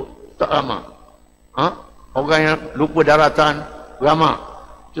syukur tak ramah. Orang yang lupa daratan ramah.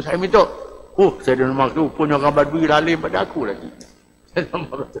 Tu saya minta. Saya dah nama tu punya orang badui lalim pada aku lagi. Saya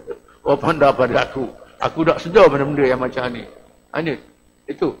nama kata, pandai pada aku. Aku tak sedar benda-benda yang macam ni. Ini.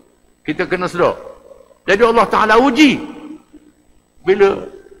 Itu. Kita kena sedar. Jadi Allah Ta'ala uji. Bila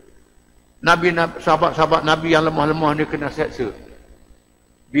sahabat-sahabat Nabi yang lemah-lemah ni kena seksa.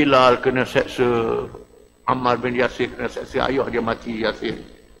 Bilal kena seksa. Ammar bin Yasir kena seksa. Ayah dia mati, Yasir.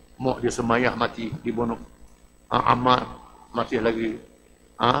 Mak dia semayah mati, dibunuh. Ammar masih lagi.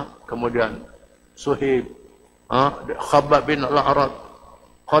 Kemudian Suhaib. Khabab bin Al-Arad.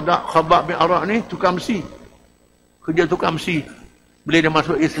 Khabab bin Al-Arad ni tukang besi. Kerja tukang besi. Bila dia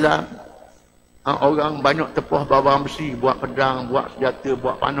masuk Islam, orang banyak tepuh barang besi, buat pedang, buat senjata,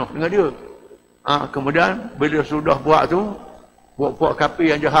 buat panah dengan dia. Kemudian, bila sudah buat tu, buat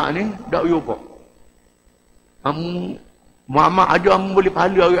kafir yang jahat ni, tak yupak. Muhammad ajar boleh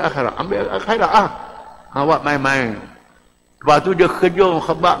pahala hari akhirat. Ambil akhirat buat main-main. Lepas tu dia kerja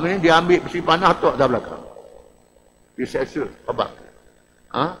Khabab ni, dia ambil besi panah, tok dah belakang. Dia seksa Khabab.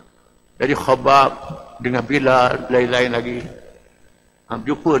 Jadi Khabab dengan Bilal, lain-lain lagi.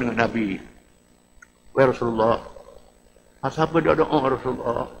 Jumpa dengan Nabi. Wahai Rasulullah, pasal apa dia doa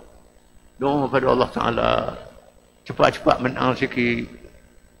Rasulullah? Doa pada Allah Ta'ala. Cepat-cepat menang sikit.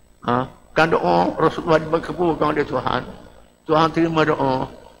 Kan doa Rasulullah dibakabulkan oleh Tuhan. Tuhan terima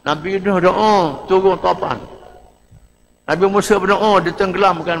doa. Nabi dah doa, turun tapan. Nabi Musa berdoa,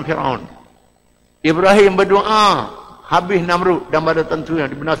 ditenggelamkan Fir'aun. Ibrahim berdoa, habis Namrud dan pada tentunya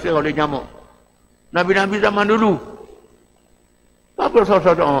dibinasir oleh nyamuk. Nabi-Nabi zaman dulu. Apa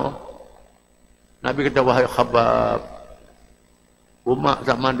sahaja doa? Nabi kata, wahai Khabab, umat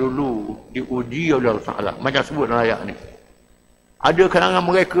zaman dulu diuji oleh Allah Ta'ala. Macam sebut dalam ayat ni. Ada kalangan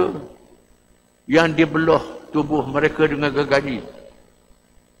mereka yang dibelah tubuh mereka dengan gergaji.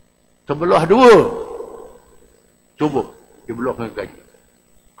 Terbelah dua tubuh dibelah dengan gergaji.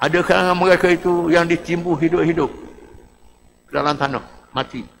 Ada kalangan mereka itu yang ditimbuh hidup-hidup dalam tanah,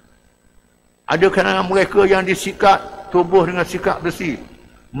 mati. Ada kalangan mereka yang disikat tubuh dengan sikat besi,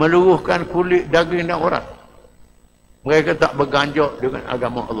 meluruhkan kulit, daging dan urat. Mereka tak berganjak dengan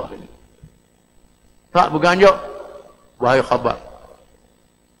agama Allah ini. Tak berganjak, wahai Khabab.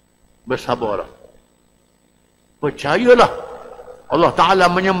 bersabarlah. Percayalah, Allah Ta'ala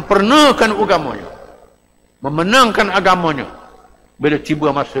menyempurnakan agamanya, memenangkan agamanya bila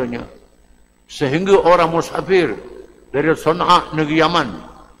tiba masanya. Sehingga orang musafir dari Sana'a negeri Yaman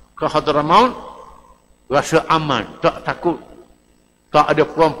ke Hadramaut rasa aman, tak takut, tak ada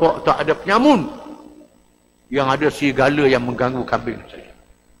perampok, tak ada penyamun, yang ada serigala yang mengganggu kambing saja.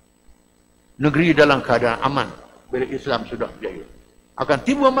 Negeri dalam keadaan aman bila Islam sudah berjaya. Akan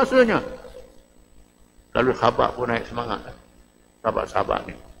tiba masanya. Lalu sahabat pun naik semangat. Sahabat-sahabat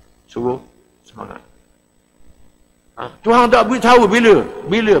ni suruh semangat. Tuhan tak beritahu bila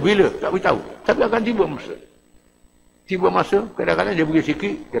tak beritahu, tapi akan tiba masa. Tiba masa, kadang-kadang dia beri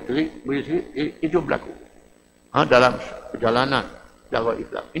sikit, dia terik, beri sikit, itu berlaku. Dalam perjalanan dakwah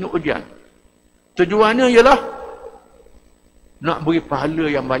Islam. Ini ujian. Tujuannya ialah nak beri pahala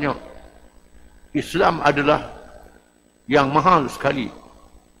yang banyak. Islam adalah yang mahal sekali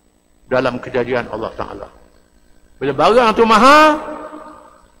dalam kejadian Allah Ta'ala. Bila barang tu mahal,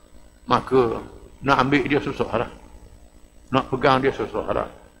 maka nak ambil dia susah lah. Nak pegang dia susah lah.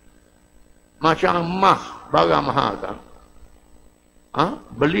 Macam emas, barang mahal kan?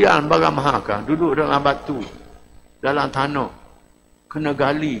 Belian barang mahal kan? Duduk dalam batu, dalam tanah, kena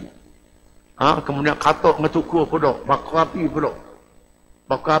gali. Kemudian katok ngetukur pula, bakar api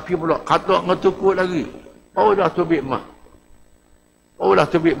pula, katok ngetukur lagi. Dah tubik emas. Dah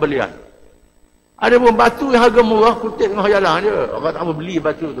tubik belian. Ada pun batu yang harga murah, kutip tengah jalan je. Orang tak mau beli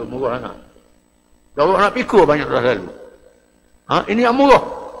batu tu, murah sangat. Kalau nak pikul banyak dah lalu. Ini yang murah.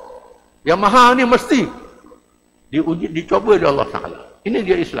 Yang mahal ni mesti dicoba oleh Allah Ta'ala. Ini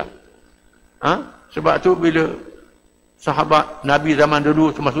dia Islam. Sebab tu bila sahabat Nabi zaman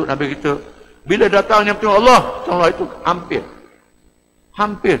dulu, termasuk Nabi kita, bila datangnya pertolongan Allah itu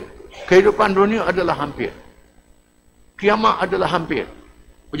hampir. Kehidupan dunia adalah hampir. Kiamat adalah hampir.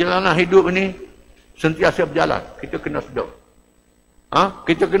 Perjalanan hidup ini sentiasa berjalan. Kita kena sedar.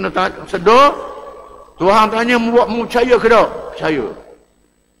 Kita kena sedar. Tuhan tanya, buat percaya ke tak? Percaya.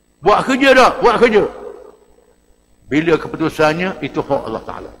 Buat kerja tak? Buat kerja. Bila keputusannya, itu hak Allah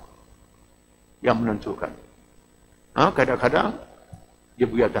Ta'ala yang menentukan. Kadang-kadang dia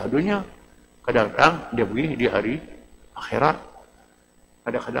beri atas dunia, kadang-kadang dia beri di hari akhirat.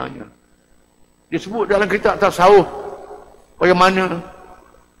 Kadang-kadangnya disebut dalam kitab tasawuf bagaimana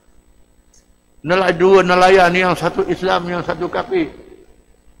dua nelayan, yang satu Islam, yang satu kafir.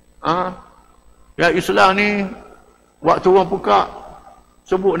 Yang Islam ni waktu orang buka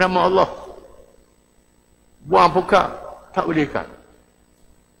sebut nama Allah, buang buka tak boleh ikan,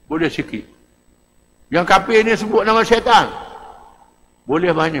 boleh sikit. Yang kafir ni sebut nama syaitan,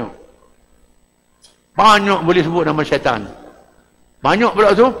 boleh banyak boleh sebut nama syaitan, banyak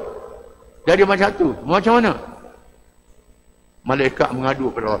pula tu. Jadi macam tu, macam mana? Malaikat mengadu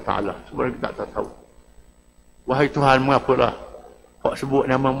kepada Allah Ta'ala. Sebenarnya kita tak tahu. Wahai Tuhan, mengapalah hak sebut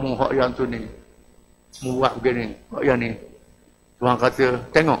namamu, hak yang tu ni, buat begini, hak yang ni. Tuhan kata,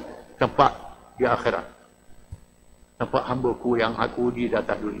 tengok tempat di akhirat, tempat hamba-Ku yang aku uji di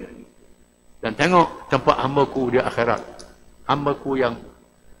atas dunia ni. Dan tengok tempat hamba-Ku di akhirat, hamba-Ku yang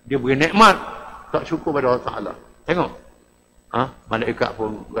dia beri nikmat, tak syukur pada Allah Ta'ala. Tengok. Malaikat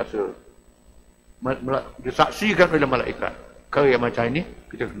pun rasa, disaksikan oleh malaikat. Kerana yang macam ini,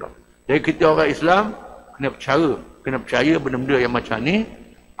 kita kena. Jadi kita orang Islam, kena percaya benda-benda yang macam ni.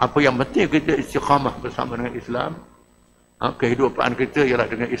 Apa yang penting kita istiqamah bersama dengan Islam. Kehidupan kita ialah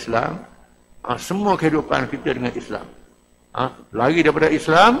dengan Islam. Semua kehidupan kita dengan Islam. Lari daripada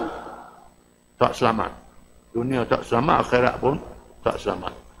Islam, tak selamat. Dunia tak selamat, akhirat pun tak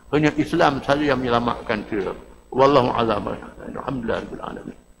selamat. Hanya Islam saja yang menyelamatkan kita. Wallahu a'lam. Alhamdulillah rabbil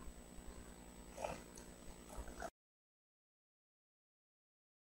alamin.